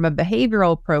at. But from a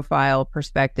behavioral profile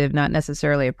perspective, not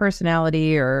necessarily a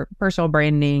personality or personal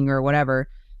branding or whatever,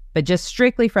 but just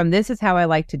strictly from this is how I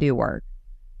like to do work.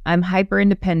 I'm hyper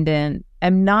independent.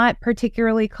 I'm not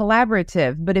particularly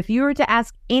collaborative, but if you were to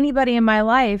ask anybody in my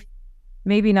life,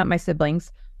 maybe not my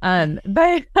siblings,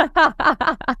 but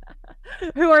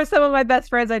who are some of my best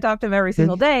friends, I talk to them every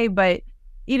single day, but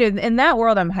in that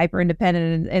world, I'm hyper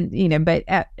independent and but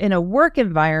in a work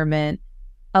environment,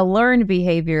 a learned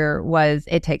behavior was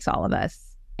it takes all of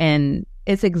us, and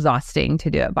it's exhausting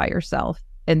to do it by yourself.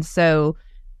 And so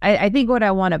I think what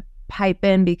I want to pipe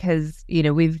in, because,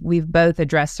 we've both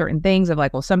addressed certain things of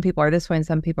like, well, some people are this way and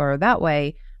some people are that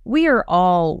way. We are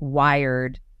all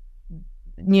wired,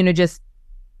 just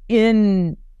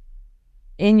in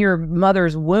your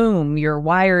mother's womb, you're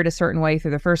wired a certain way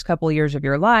through the first couple of years of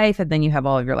your life. And then you have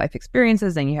all of your life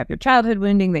experiences. Then you have your childhood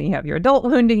wounding. Then you have your adult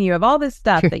wounding. You have all this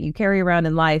stuff that you carry around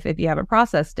in life if you haven't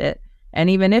processed it. And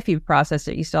even if you've processed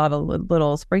it, you still have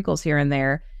little sprinkles here and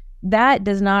there. That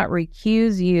does not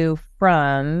recuse you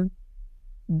from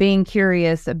being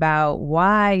curious about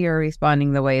why you're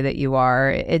responding the way that you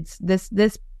are. It's this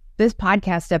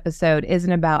podcast episode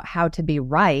isn't about how to be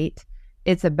right.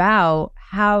 It's about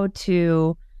how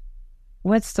to,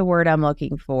 what's the word I'm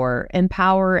looking for?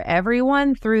 Empower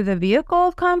everyone through the vehicle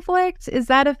of conflict. Is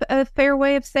that a fair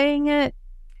way of saying it?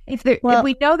 If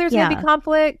we know there's going to be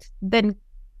conflict, then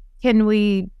can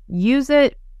we use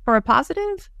it for a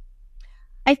positive?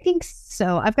 I think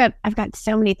so. I've got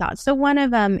so many thoughts. So one of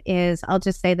them is, I'll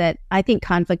just say that I think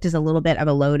conflict is a little bit of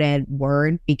a loaded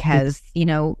word because,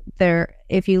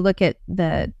 if you look at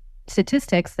the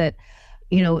statistics that,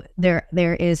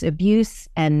 there is abuse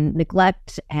and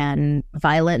neglect and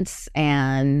violence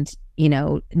and,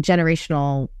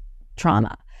 generational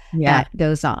trauma that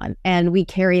goes on. And we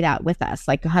carry that with us,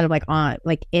 like kind of like on,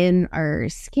 like in our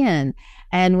skin.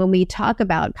 And when we talk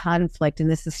about conflict,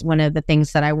 and this is one of the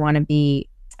things that I don't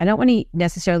want to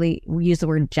necessarily use the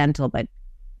word gentle, but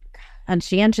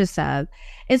conscientious of,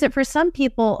 is that for some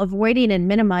people, avoiding and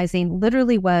minimizing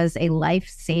literally was a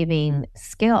life-saving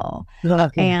skill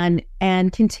and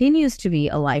continues to be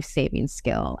a life-saving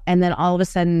skill. And then all of a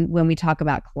sudden, when we talk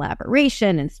about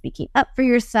collaboration and speaking up for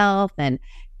yourself and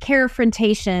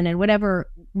carefrontation and whatever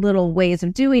little ways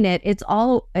of doing it,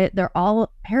 they're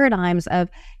all paradigms of,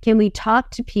 can we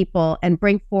talk to people and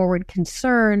bring forward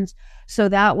concerns? So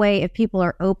that way, if people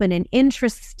are open and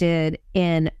interested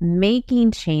in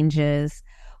making changes,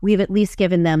 we've at least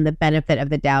given them the benefit of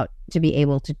the doubt to be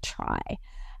able to try.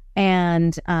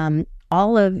 And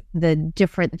all of the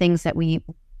different things that we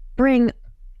bring,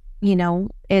 to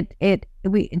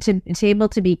be able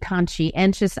to be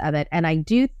conscientious of it. And I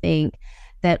do think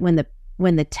that when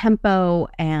the tempo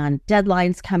and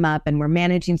deadlines come up and we're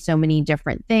managing so many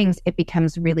different things, it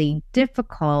becomes really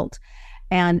difficult.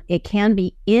 And it can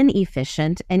be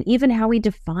inefficient, and even how we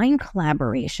define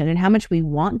collaboration and how much we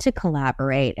want to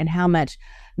collaborate and how much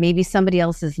maybe somebody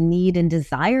else's need and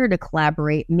desire to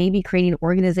collaborate may be creating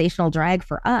organizational drag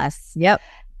for us. Yep.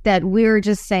 That we're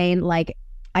just saying, like,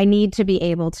 I need to be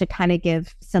able to kind of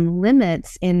give some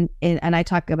limits in and I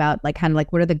talk about like kind of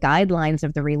like what are the guidelines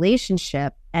of the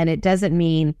relationship. And it doesn't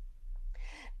mean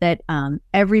that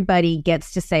everybody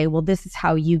gets to say, well, this is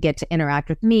how you get to interact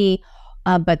with me.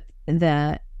 But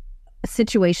the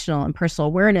situational and personal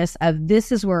awareness of,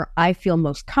 this is where I feel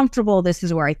most comfortable, this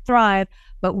is where I thrive,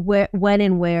 but when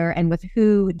and where and with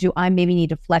who do I maybe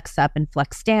need to flex up and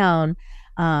flex down,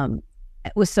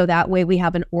 so that way we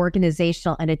have an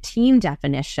organizational and a team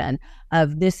definition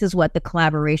of, this is what the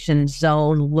collaboration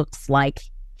zone looks like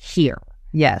here.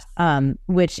 Yes.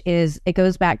 Which is, it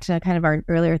goes back to kind of our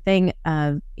earlier thing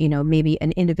of, maybe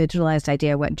an individualized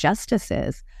idea of what justice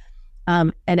is.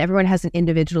 And everyone has an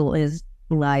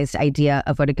individualized idea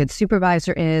of what a good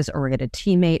supervisor is, or what a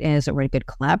teammate is, or what a good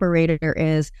collaborator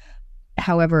is.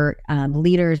 However,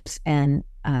 leaders and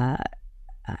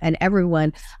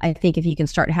everyone, I think if you can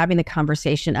start having the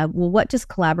conversation of, well, what does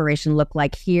collaboration look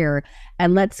like here?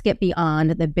 And let's get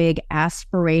beyond the big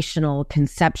aspirational,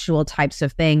 conceptual types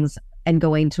of things and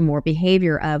going to more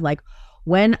behavior of, like,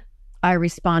 when I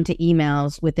respond to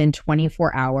emails within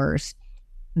 24 hours,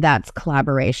 that's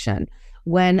collaboration.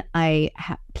 When I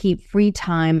keep free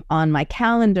time on my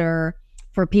calendar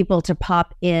for people to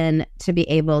pop in to be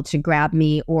able to grab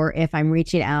me, or if I'm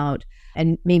reaching out,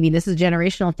 and maybe this is a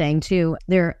generational thing too,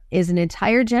 there is an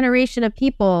entire generation of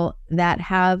people that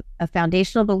have a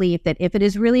foundational belief that if it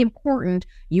is really important,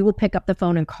 you will pick up the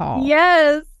phone and call.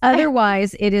 Yes.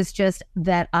 Otherwise, it is just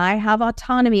that I have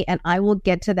autonomy and I will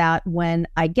get to that when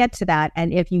I get to that.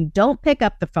 And if you don't pick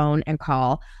up the phone and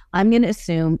call, I'm going to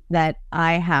assume that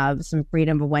I have some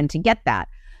freedom of when to get that.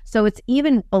 So it's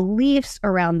even beliefs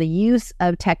around the use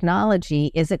of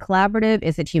technology. Is it collaborative?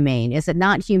 Is it humane? Is it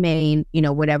not humane?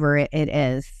 Whatever it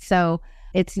is. So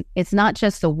it's not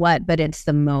just the what, but it's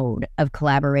the mode of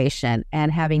collaboration,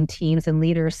 and having teams and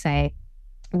leaders say,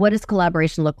 what does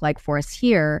collaboration look like for us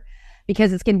here?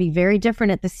 because it's going to be very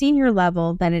different at the senior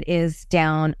level than it is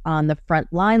down on the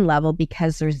front line level,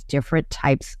 because there's different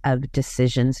types of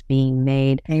decisions being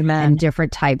made. Amen. And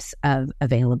different types of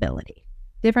availability.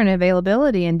 Different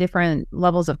availability and different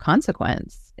levels of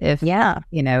consequence. If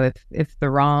the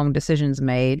wrong decision's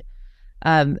made,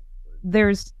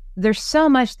 there's so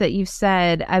much that you've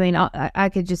said. I mean,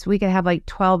 we could have like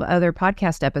 12 other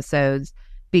podcast episodes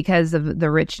because of the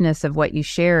richness of what you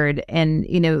shared. And,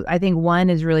 I think one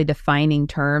is really defining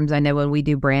terms. I know when we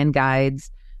do brand guides,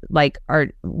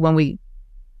 when we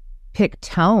pick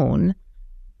tone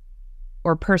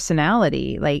or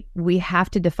personality, like we have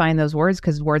to define those words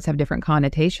because words have different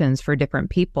connotations for different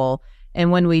people. And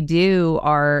when we do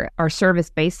our service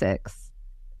basics,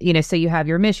 so you have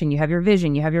your mission, you have your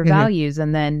vision, you have your values,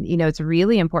 and then, it's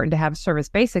really important to have service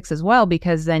basics as well,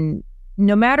 because then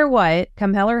no matter what,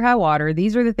 come hell or high water,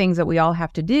 these are the things that we all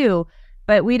have to do.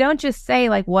 But we don't just say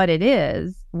like what it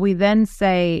is. We then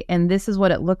say, and this is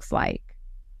what it looks like.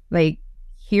 Like,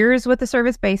 here's what the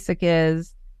service basic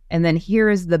is. And then here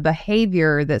is the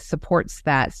behavior that supports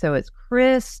that. So it's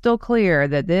crystal clear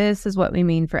that this is what we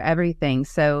mean for everything.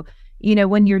 So,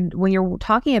 when you're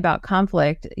talking about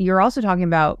conflict, you're also talking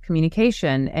about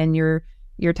communication, and you're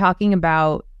talking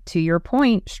about, to your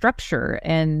point, structure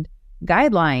and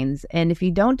guidelines. And if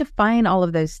you don't define all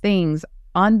of those things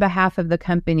on behalf of the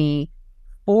company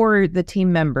for the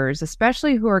team members,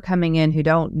 especially who are coming in who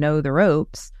don't know the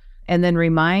ropes, and then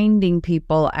reminding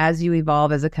people as you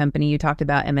evolve as a company, you talked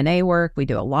about M&A work. We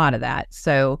do a lot of that.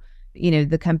 So,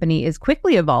 the company is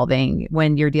quickly evolving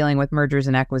when you're dealing with mergers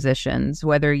and acquisitions,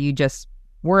 whether you just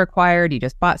were acquired, you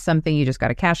just bought something, you just got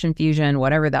a cash infusion,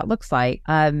 whatever that looks like.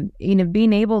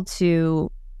 Being able to,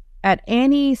 at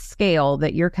any scale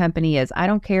that your company is, I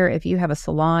don't care if you have a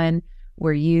salon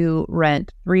where you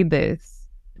rent 3 booths,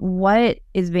 what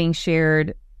is being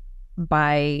shared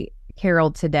by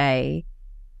Carol today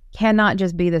cannot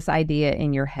just be this idea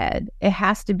in your head. It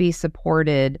has to be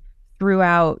supported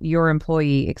throughout your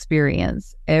employee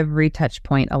experience, every touch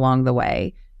point along the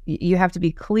way. You have to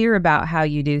be clear about how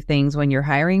you do things when you're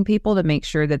hiring people to make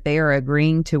sure that they are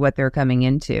agreeing to what they're coming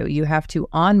into. You have to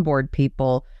onboard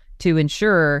people to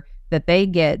ensure that they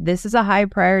get, this is a high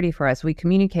priority for us. We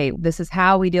communicate, this is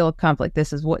how we deal with conflict.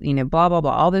 This is what, blah, blah,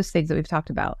 blah, all those things that we've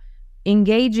talked about.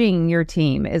 Engaging your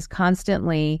team is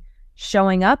constantly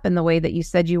showing up in the way that you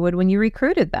said you would when you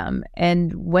recruited them.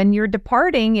 And when you're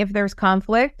departing, if there's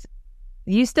conflict,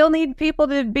 you still need people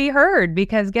to be heard,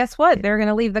 because guess what? They're going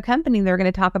to leave the company. They're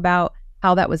going to talk about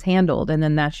how that was handled. And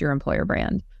then that's your employer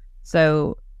brand.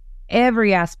 So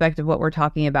every aspect of what we're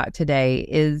talking about today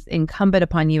is incumbent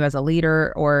upon you as a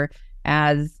leader or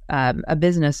as a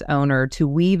business owner to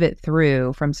weave it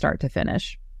through from start to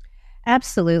finish.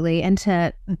 Absolutely. And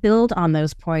to build on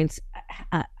those points,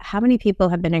 how many people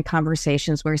have been in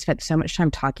conversations where we spent so much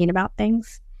time talking about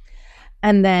things,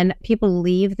 and then people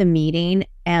leave the meeting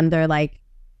and they're like,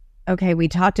 okay, we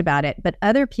talked about it, but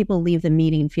other people leave the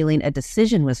meeting feeling a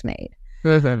decision was made.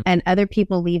 And other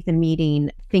people leave the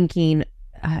meeting thinking,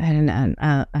 I'll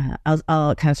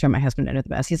kind of throw my husband under the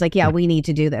bus. He's like, yeah, we need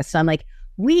to do this. So I'm like,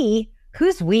 we?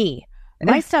 Who's we?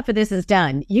 My stuff for this is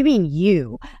done. You mean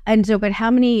you? And so, but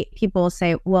how many people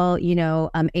say, well,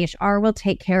 HR will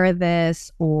take care of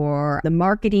this, or the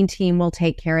marketing team will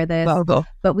take care of this,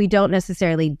 but we don't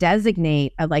necessarily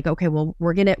designate like, okay, well,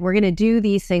 we're gonna do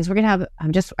these things. We're gonna have. I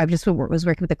just was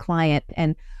working with a client,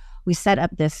 and we set up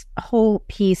this whole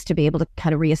piece to be able to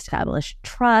kind of reestablish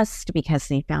trust, because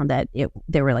they found that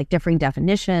there were like differing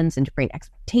definitions and different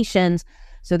expectations.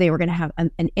 So they were going to have an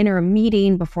interim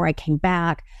meeting before I came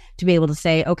back to be able to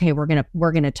say, okay, we're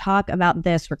going to talk about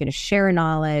this. We're going to share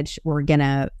knowledge. We're going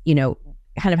to,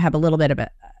 kind of have a little bit of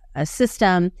a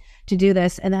system to do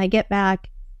this. And then I get back,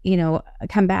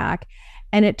 come back,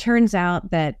 and it turns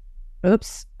out that,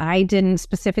 oops, I didn't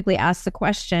specifically ask the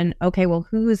question, okay, well,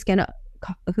 who is going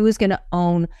to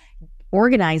own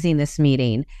organizing this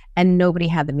meeting? And nobody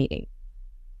had the meeting.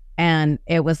 And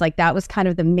it was like, that was kind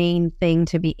of the main thing,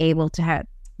 to be able to have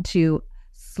to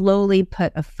slowly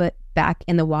put a foot back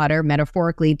in the water,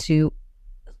 metaphorically, to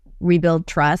rebuild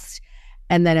trust.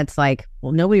 And then it's like,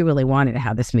 well, nobody really wanted to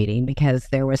have this meeting because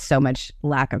there was so much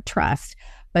lack of trust.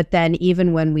 But then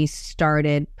even when we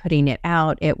started putting it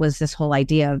out, it was this whole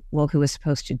idea of, well, who was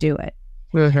supposed to do it?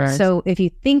 Right. So if you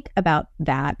think about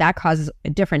that causes a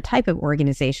different type of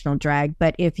organizational drag.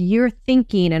 But if you're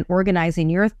thinking and organizing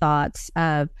your thoughts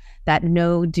of that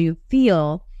know, do,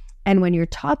 feel, and when you're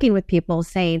talking with people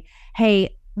saying,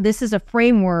 hey, this is a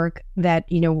framework that,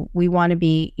 we want to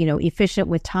be, efficient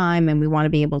with time, and we want to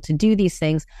be able to do these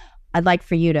things. I'd like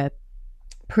for you to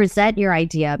present your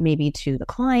idea maybe to the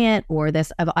client or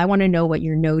this, I want to know what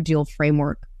your no deal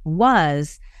framework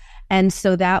was. And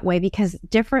so that way, because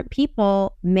different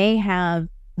people may have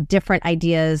different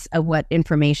ideas of what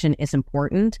information is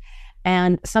important.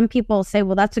 And some people say,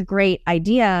 well, that's a great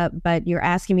idea, but you're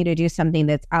asking me to do something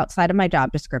that's outside of my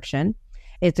job description.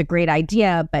 It's a great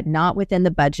idea, but not within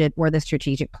the budget or the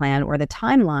strategic plan or the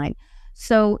timeline.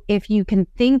 So if you can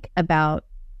think about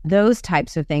those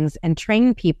types of things and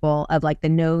train people of like the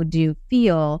know, do,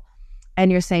 feel,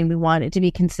 and you're saying we want it to be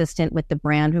consistent with the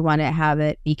brand, we want to have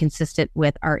it be consistent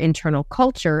with our internal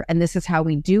culture, and this is how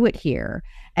we do it here.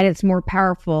 And it's more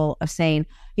powerful of saying,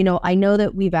 I know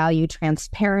that we value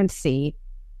transparency,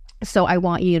 so I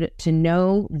want you to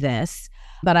know this,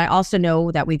 but I also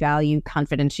know that we value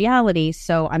confidentiality.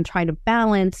 So I'm trying to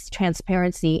balance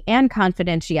transparency and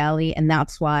confidentiality. And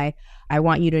that's why I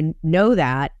want you to know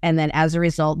that. And then as a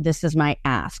result, this is my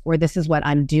ask, or this is what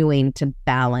I'm doing to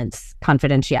balance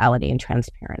confidentiality and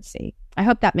transparency. I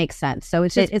hope that makes sense. So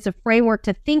it's a framework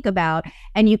to think about,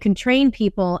 and you can train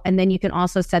people. And then you can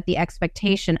also set the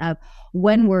expectation of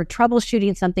when we're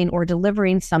troubleshooting something or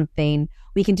delivering something,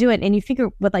 we can do it. And you figure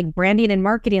with like branding and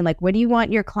marketing, like what do you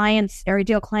want your clients, your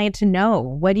ideal client, to know?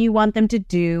 What do you want them to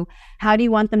do? How do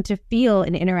you want them to feel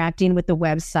in interacting with the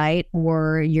website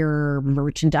or your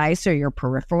merchandise or your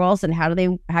peripherals? And how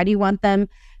do you want them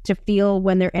to feel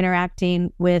when they're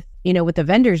interacting with, with the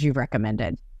vendors you've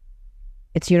recommended?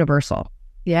 It's universal.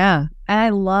 Yeah. I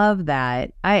love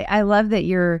that. I love that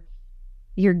you're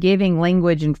giving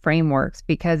language and frameworks,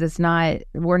 because it's not,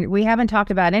 we haven't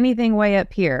talked about anything way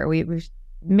up here. We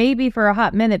maybe for a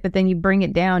hot minute, but then you bring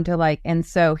it down to like, and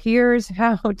so here's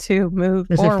how to move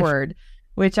forward,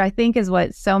 which I think is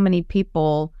what so many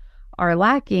people are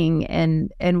lacking.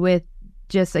 And with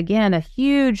just, again, a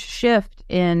huge shift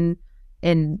in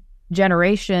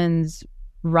generations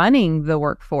running the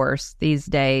workforce these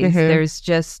days,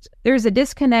 there's a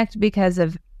disconnect because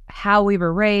of how we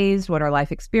were raised, what our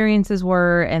life experiences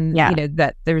were, and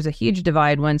that there's a huge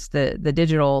divide once the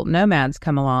digital nomads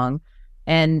come along,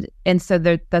 and so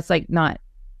that's like not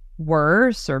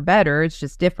worse or better, it's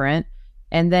just different.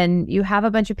 And then you have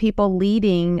a bunch of people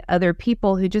leading other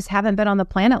people who just haven't been on the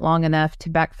planet long enough to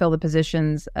backfill the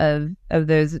positions of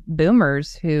those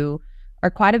boomers who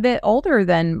are quite a bit older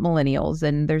than millennials,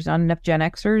 and there's not enough Gen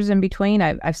Xers in between.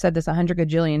 I've said this 100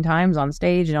 gajillion times on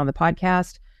stage and on the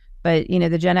podcast, but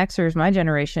the Gen Xers, my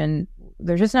generation,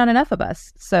 there's just not enough of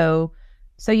us. So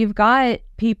you've got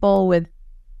people with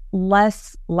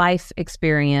less life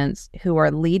experience who are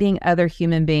leading other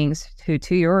human beings who,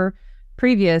 to your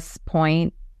previous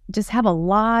point, just have a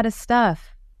lot of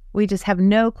stuff. We just have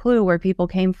no clue where people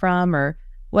came from or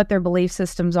what their belief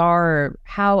systems are, or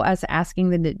how us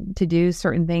asking them to do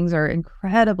certain things are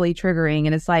incredibly triggering.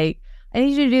 And it's like, I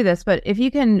need you to do this, but if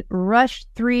you can rush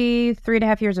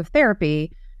 3.5 years of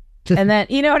therapy, and then,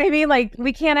 you know what I mean? Like,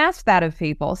 we can't ask that of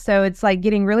people. So it's like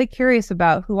getting really curious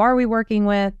about who are we working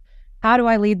with? How do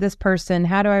I lead this person?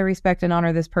 How do I respect and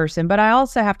honor this person? But I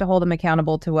also have to hold them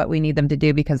accountable to what we need them to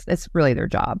do, because it's really their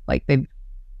job. Like we've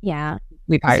hired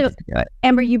them to do it.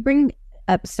 Amber, you bring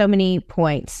up so many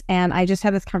points. And I just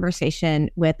had this conversation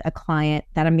with a client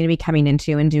that I'm going to be coming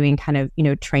into and doing kind of,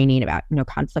 training about,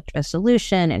 conflict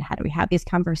resolution and how do we have these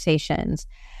conversations.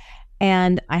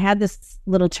 And I had this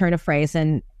little turn of phrase,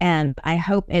 and I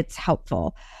hope it's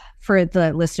helpful for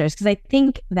the listeners, because I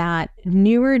think that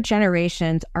newer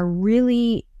generations are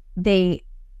really, they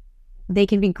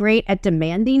can be great at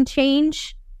demanding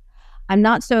change. I'm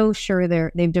not so sure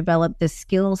they've developed the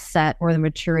skill set or the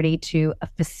maturity to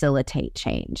facilitate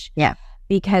change. Yeah.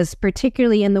 Because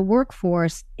particularly in the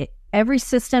workforce, every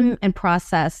system and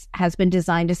process has been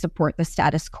designed to support the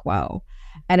status quo.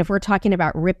 And if we're talking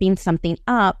about ripping something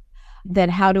up, then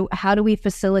how do we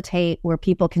facilitate where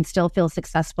people can still feel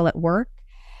successful at work?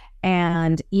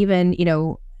 And even,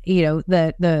 the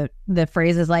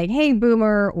phrase is like, hey,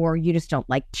 boomer, or you just don't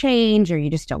like change, or you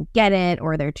just don't get it,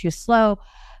 or they're too slow.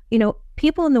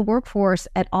 People in the workforce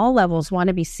at all levels want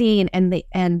to be seen.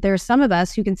 And there's some of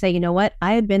us who can say, you know what,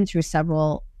 I have been through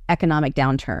several economic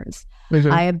downturns.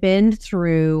 Mm-hmm. I have been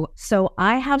through, so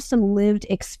I have some lived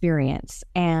experience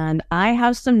and I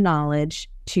have some knowledge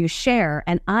to share.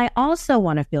 And I also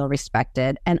want to feel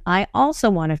respected, and I also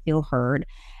want to feel heard.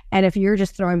 And if you're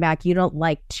just throwing back, you don't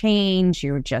like change,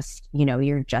 you're just,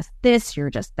 you're just this, you're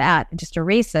just that, just a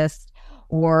racist,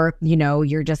 or,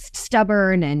 you're just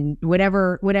stubborn and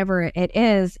whatever it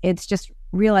is, it's just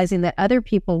realizing that other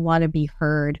people want to be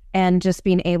heard, and just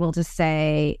being able to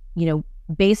say,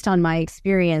 based on my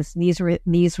experience, these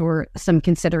were some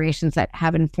considerations that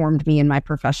have informed me in my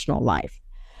professional life.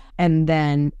 And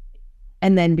then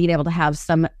and then being able to have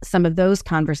some of those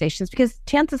conversations, because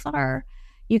chances are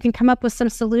you can come up with some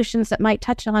solutions that might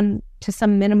touch on to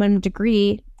some minimum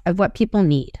degree of what people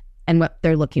need and what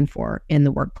they're looking for in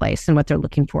the workplace and what they're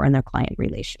looking for in their client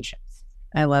relationships.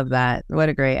 I love that. What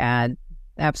a great ad.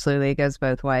 Absolutely. It goes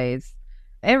both ways.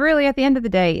 And really, at the end of the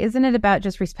day, isn't it about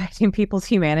just respecting people's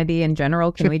humanity in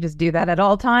general? Can we just do that at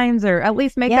all times, or at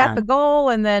least make that the goal,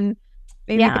 and then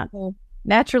maybe people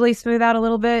naturally smooth out a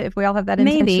little bit if we all have that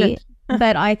intention? Maybe.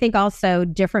 But I think also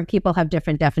different people have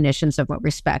different definitions of what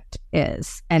respect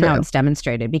is and how it's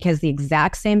demonstrated, because the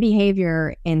exact same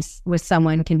behavior with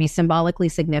someone can be symbolically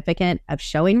significant of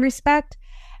showing respect,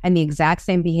 and the exact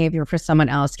same behavior for someone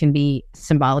else can be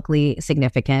symbolically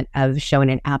significant of showing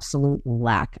an absolute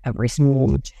lack of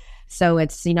respect. So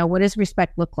it's, what does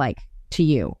respect look like to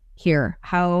you here?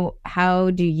 How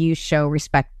do you show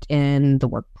respect in the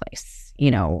workplace?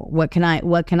 What can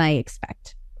I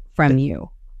expect from you?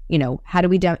 How do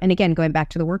we, and again, going back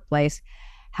to the workplace,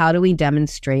 how do we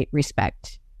demonstrate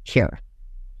respect here?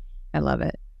 I love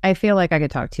it. I feel like I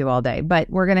could talk to you all day, but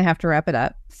we're going to have to wrap it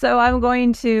up. So I'm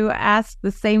going to ask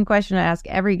the same question I ask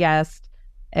every guest,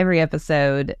 every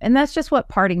episode. And that's just, what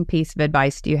parting piece of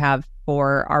advice do you have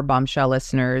for our Bombshell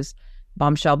listeners?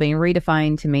 Bombshell being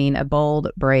redefined to mean a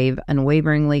bold, brave,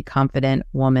 unwaveringly confident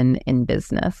woman in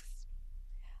business.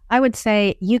 I would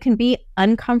say you can be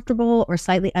uncomfortable or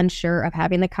slightly unsure of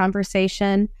having the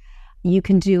conversation. You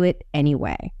can do it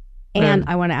anyway. And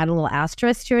I want to add a little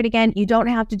asterisk to it again. You don't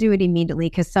have to do it immediately,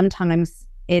 because sometimes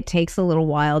it takes a little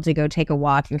while to go take a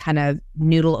walk and kind of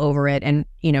noodle over it and,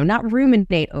 not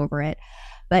ruminate over it,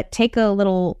 but take a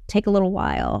little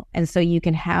while. And so you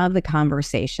can have the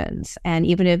conversations. And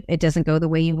even if it doesn't go the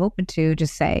way you hope it to,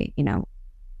 just say,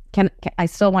 can I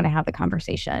still want to have the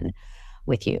conversation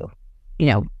with you?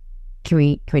 Can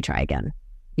we try again?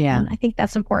 Yeah. And I think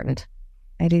that's important.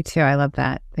 I do too. I love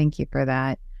that. Thank you for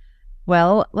that.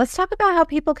 Well, let's talk about how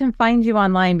people can find you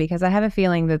online, because I have a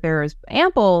feeling that there is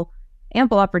ample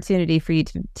opportunity for you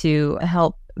to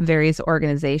help various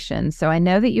organizations. So I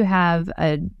know that you have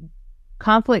a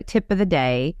conflict tip of the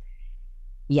day.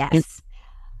 Yes.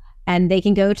 And they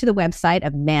can go to the website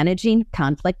of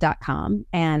managingconflict.com,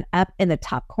 and up in the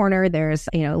top corner, there's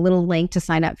a little link to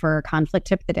sign up for a conflict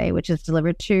tip of the day, which is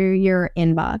delivered to your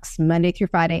inbox Monday through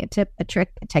Friday. A tip, a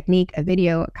trick, a technique, a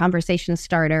video, a conversation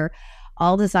starter,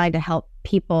 all designed to help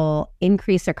people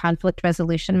increase their conflict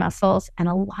resolution muscles. And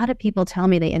a lot of people tell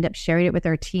me they end up sharing it with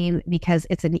their team because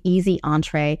it's an easy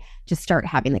entree to start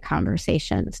having the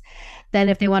conversations. Then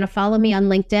if they want to follow me on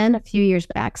LinkedIn, a few years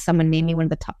back, someone named me one of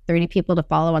the top 30 people to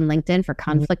follow on LinkedIn for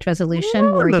conflict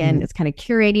resolution, where again, it's kind of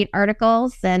curating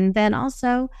articles. And then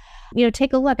also,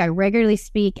 take a look. I regularly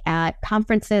speak at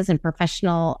conferences and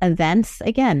professional events,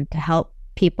 again, to help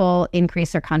people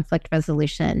increase their conflict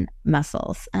resolution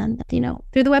muscles. And,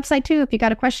 through the website too, if you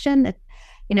got a question,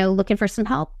 looking for some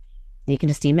help, you can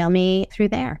just email me through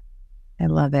there. I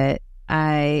love it.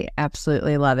 I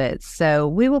absolutely love it. So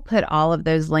we will put all of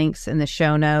those links in the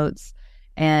show notes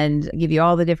and give you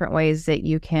all the different ways that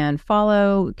you can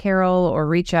follow Carol or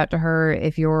reach out to her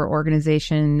if your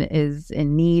organization is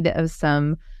in need of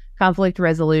some conflict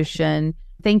resolution.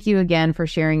 Thank you again for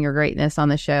sharing your greatness on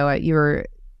the show. You were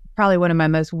probably one of my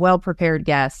most well-prepared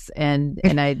guests, and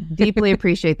I deeply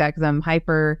appreciate that, because I'm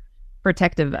hyper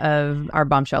protective of our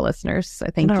Bombshell listeners. So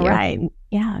thank you. All right.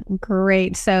 Yeah,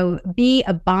 great. So be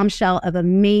a bombshell of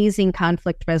amazing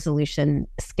conflict resolution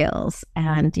skills,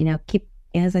 and, keep,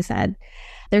 as I said,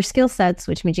 they're skill sets,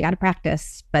 which means you got to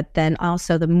practice, but then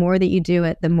also the more that you do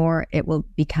it, the more it will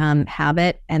become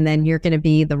habit. And then you're going to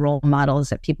be the role models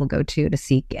that people go to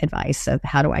seek advice of,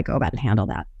 how do I go about and handle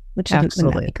that? Which is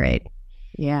absolutely great.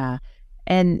 Yeah.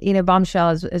 And, Bombshell,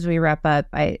 as we wrap up,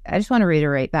 I just want to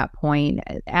reiterate that point.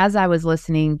 As I was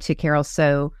listening to Carol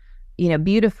so,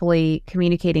 beautifully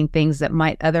communicating things that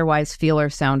might otherwise feel or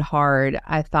sound hard,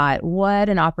 I thought, what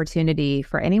an opportunity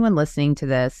for anyone listening to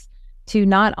this to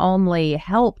not only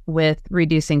help with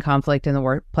reducing conflict in the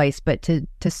workplace, but to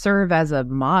serve as a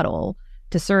model,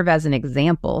 to serve as an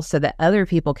example, so that other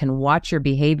people can watch your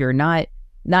behavior, not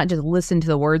just listen to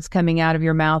the words coming out of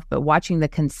your mouth, but watching the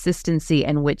consistency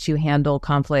in which you handle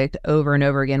conflict over and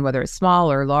over again, whether it's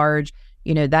small or large.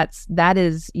 That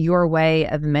is your way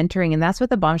of mentoring. And that's what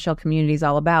the Bombshell community is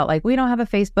all about. Like, we don't have a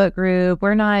Facebook group.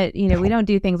 We're not, we don't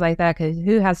do things like that, because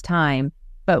who has time?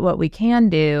 But what we can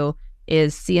do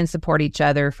is see and support each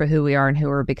other for who we are and who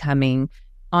we're becoming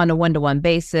on a one-to-one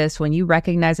basis. When you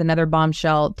recognize another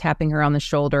bombshell, tapping her on the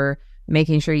shoulder,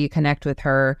 making sure you connect with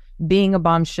her, being a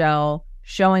bombshell,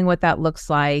 showing what that looks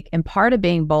like. And part of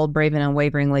being bold, brave, and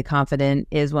unwaveringly confident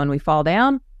is when we fall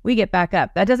down, we get back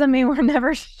up. That doesn't mean we're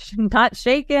never not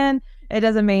shaken. It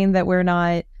doesn't mean that we're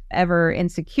not ever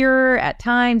insecure at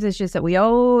times. It's just that we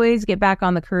always get back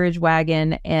on the courage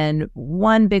wagon. And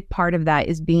one big part of that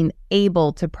is being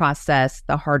able to process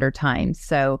the harder times.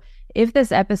 So if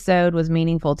this episode was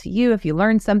meaningful to you, if you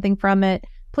learned something from it,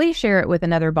 please share it with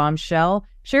another bombshell.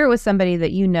 Share it with somebody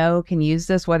that you know can use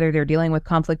this, whether they're dealing with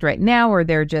conflict right now or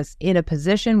they're just in a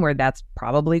position where that's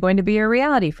probably going to be a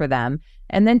reality for them.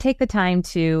 And then take the time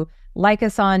to like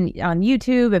us on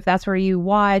YouTube if that's where you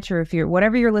watch, or if you're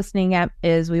whatever you're listening at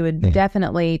is, we would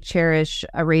definitely cherish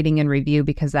a rating and review,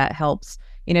 because that helps,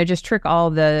 just trick all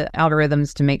the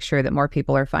algorithms to make sure that more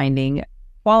people are finding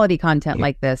quality content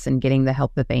like this and getting the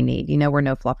help that they need. We're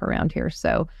no fluff around here.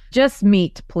 So just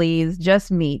meet, please,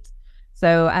 just meet.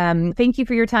 So thank you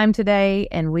for your time today,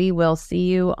 and we will see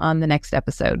you on the next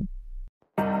episode.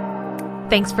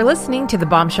 Thanks for listening to the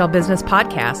Bombshell Business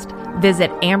Podcast.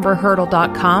 Visit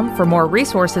amberhurdle.com for more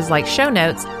resources like show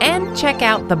notes, and check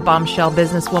out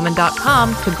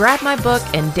thebombshellbusinesswoman.com to grab my book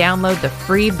and download the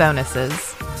free bonuses.